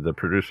pitch you to the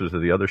producers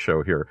of the other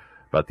show here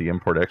about the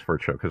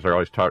Import-Export show, because they're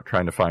always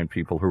trying to find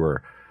people who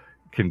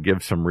can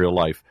give some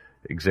real-life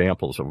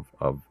examples of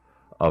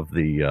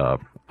the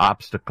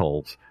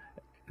obstacles,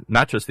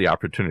 not just the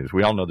opportunities.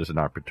 We all know there's an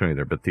opportunity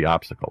there, but the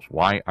obstacles.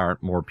 Why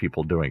aren't more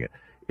people doing it?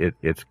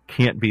 It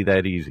can't be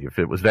that easy. If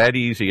it was that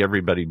easy,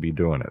 everybody'd be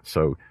doing it.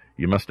 So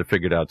you must have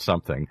figured out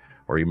something,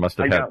 or you must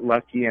have I got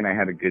lucky, and I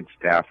had a good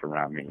staff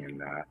around me.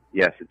 And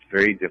yes, it's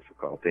very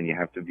difficult, and you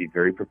have to be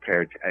very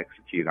prepared to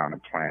execute on a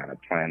plan. A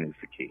plan is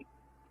the key.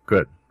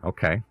 Good.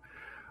 Okay.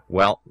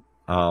 Well,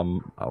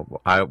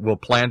 I will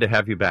plan to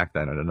have you back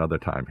then at another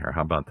time here.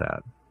 How about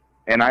that?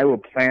 And I will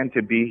plan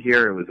to be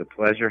here. It was a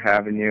pleasure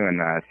having you, and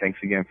thanks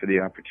again for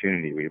the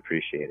opportunity. We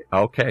appreciate it.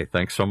 Okay.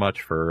 Thanks so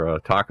much for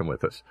talking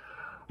with us.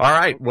 All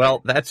right.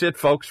 Well, that's it,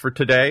 folks, for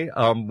today.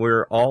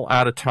 We're all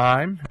out of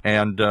time,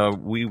 and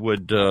we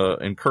would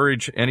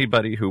encourage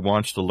anybody who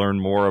wants to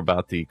learn more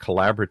about the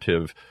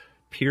collaborative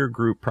peer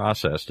group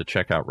process to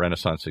check out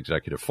Renaissance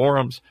Executive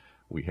Forums.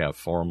 We have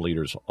forum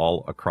leaders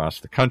all across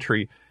the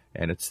country,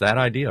 and it's that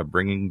idea of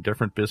bringing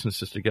different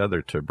businesses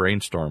together to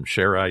brainstorm,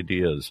 share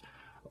ideas,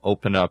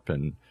 open up,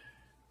 and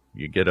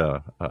you get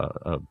a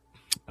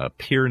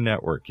peer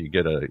network. You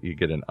get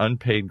an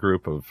unpaid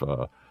group of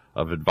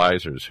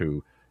advisors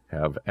who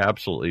have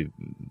absolutely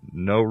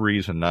no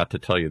reason not to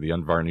tell you the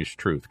unvarnished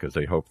truth, because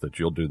they hope that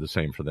you'll do the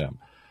same for them.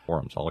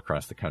 Forums all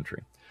across the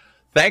country.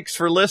 Thanks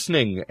for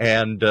listening,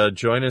 and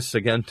join us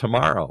again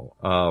tomorrow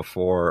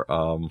for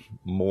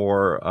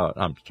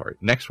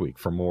next week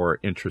for more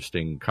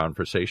interesting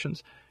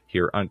conversations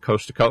here on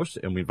Coast to Coast,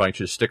 and we invite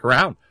you to stick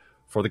around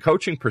for the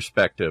coaching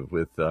perspective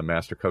with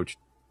Master Coach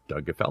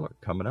Doug Gefeller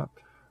coming up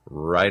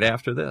right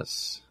after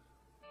this.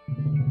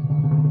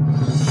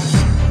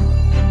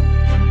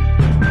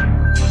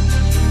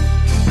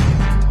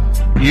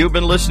 You've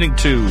been listening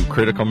to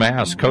Critical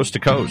Mass Coast to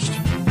Coast,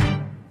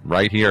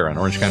 right here on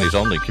Orange County's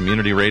only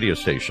community radio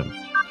station,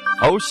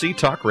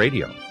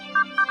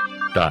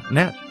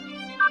 OCTalkRadio.net.